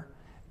better.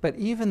 But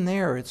even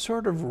there, it's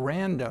sort of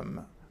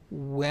random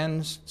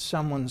when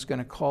someone's going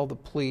to call the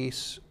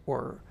police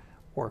or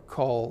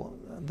call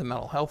the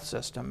mental health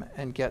system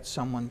and get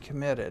someone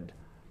committed.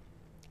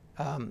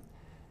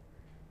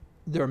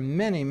 There are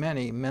many,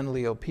 many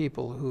mentally ill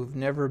people who've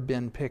never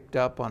been picked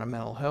up on a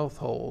mental health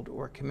hold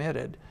or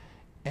committed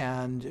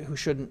and who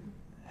shouldn't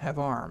have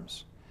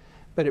arms.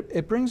 But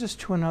it brings us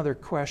to another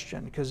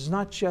question, because it's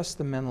not just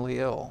the mentally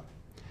ill.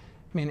 I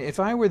mean, if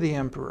I were the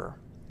emperor,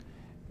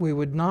 we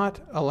would not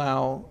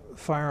allow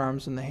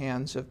firearms in the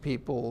hands of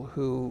people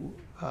who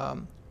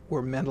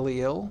were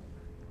mentally ill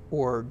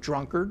or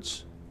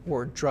drunkards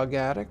or drug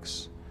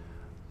addicts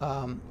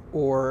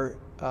or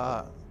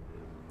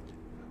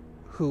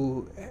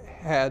who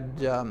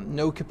had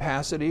no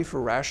capacity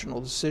for rational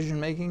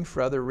decision-making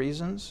for other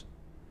reasons.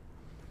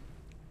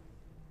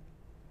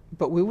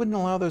 But we wouldn't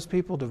allow those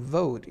people to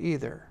vote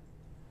either.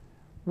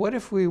 What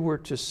if we were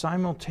to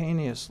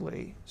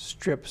simultaneously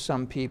strip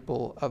some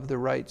people of the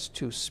rights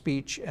to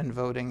speech and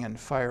voting and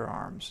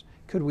firearms?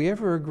 Could we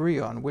ever agree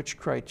on which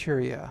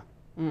criteria?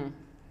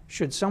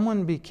 Should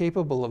someone be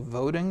capable of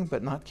voting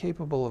but not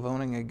capable of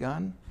owning a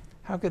gun?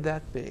 How could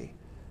that be?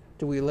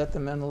 Do we let the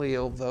mentally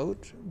ill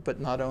vote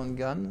but not own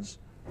guns?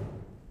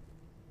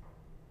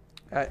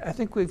 I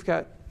think we've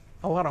got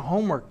a lot of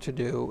homework to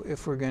do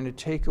if we're going to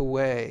take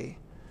away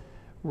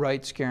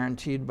rights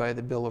guaranteed by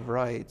the Bill of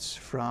Rights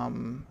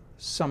from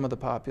some of the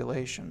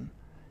population.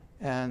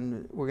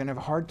 And we're going to have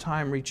a hard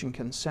time reaching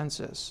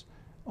consensus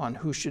on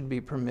who should be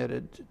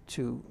permitted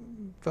to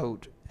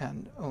vote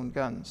and own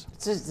guns.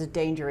 It's just a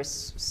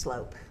dangerous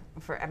slope.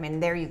 I mean,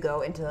 there you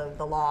go into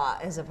the law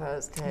as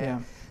opposed to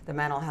the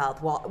mental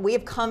health. Well, we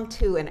have come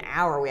to an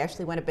hour. We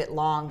actually went a bit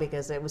long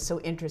because it was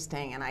so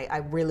interesting, and I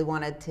really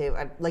wanted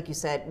to, like you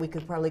said, we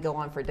could probably go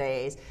on for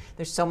days.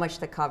 There's so much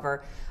to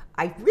cover.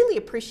 I really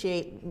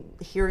appreciate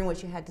hearing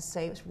what you had to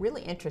say. It was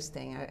really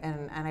interesting,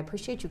 and I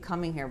appreciate you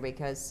coming here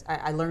because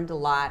I learned a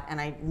lot, and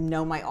I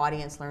know my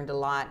audience learned a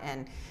lot,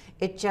 and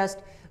it just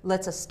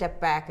lets us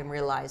step back and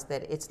realize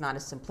that it's not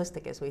as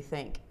simplistic as we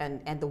think.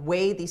 And the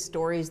way these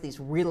stories, these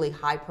really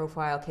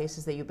high-profile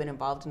cases that you've been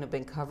involved in have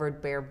been covered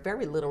bear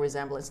very little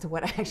resemblance to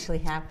what actually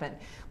happened.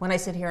 When I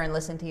sit here and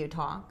listen to you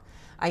talk,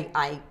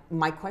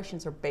 my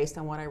questions are based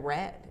on what I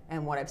read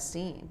and what I've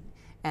seen,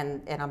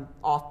 and I'm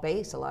off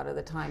base a lot of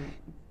the time.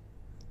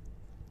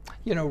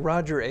 You know,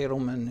 Roger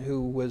Edelman,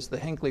 who was the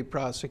Hinckley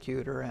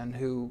prosecutor and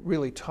who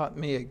really taught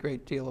me a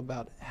great deal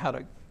about how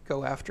to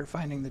go after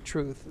finding the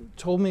truth,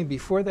 told me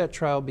before that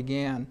trial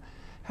began,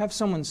 have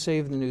someone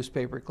save the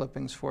newspaper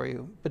clippings for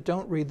you, but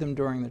don't read them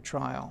during the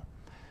trial.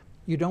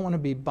 You don't want to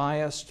be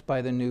biased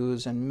by the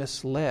news and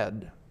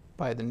misled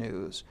by the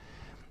news.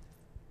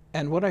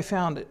 And what I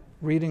found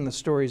reading the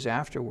stories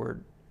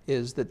afterward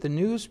is that the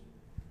news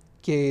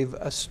gave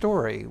a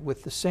story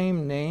with the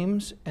same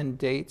names and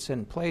dates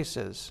and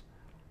places,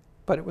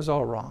 but it was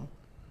all wrong.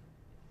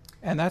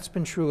 And that's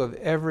been true of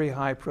every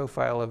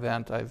high-profile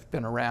event I've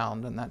been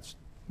around, and that's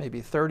maybe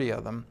 30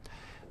 of them,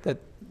 that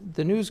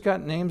the news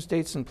got names,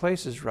 dates, and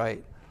places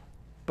right,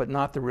 but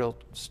not the real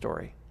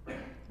story.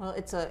 Well,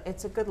 it's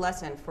a good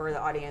lesson for the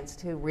audience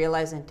to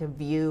realize and to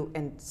view,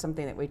 and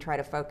something that we try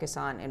to focus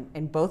on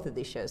in both of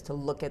these shows, to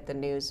look at the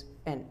news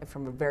and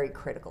from a very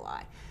critical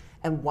eye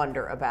and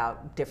wonder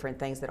about different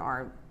things that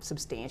aren't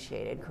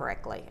substantiated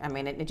correctly. I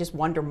mean, and just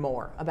wonder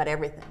more about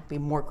everything, be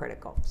more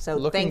critical.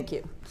 So thank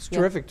you. It's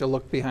terrific to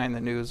look behind the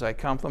news. I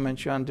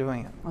compliment you on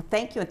doing it. Well,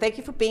 thank you, and thank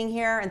you for being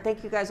here, and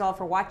thank you guys all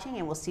for watching,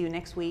 and we'll see you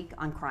next week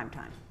on Crime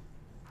Time.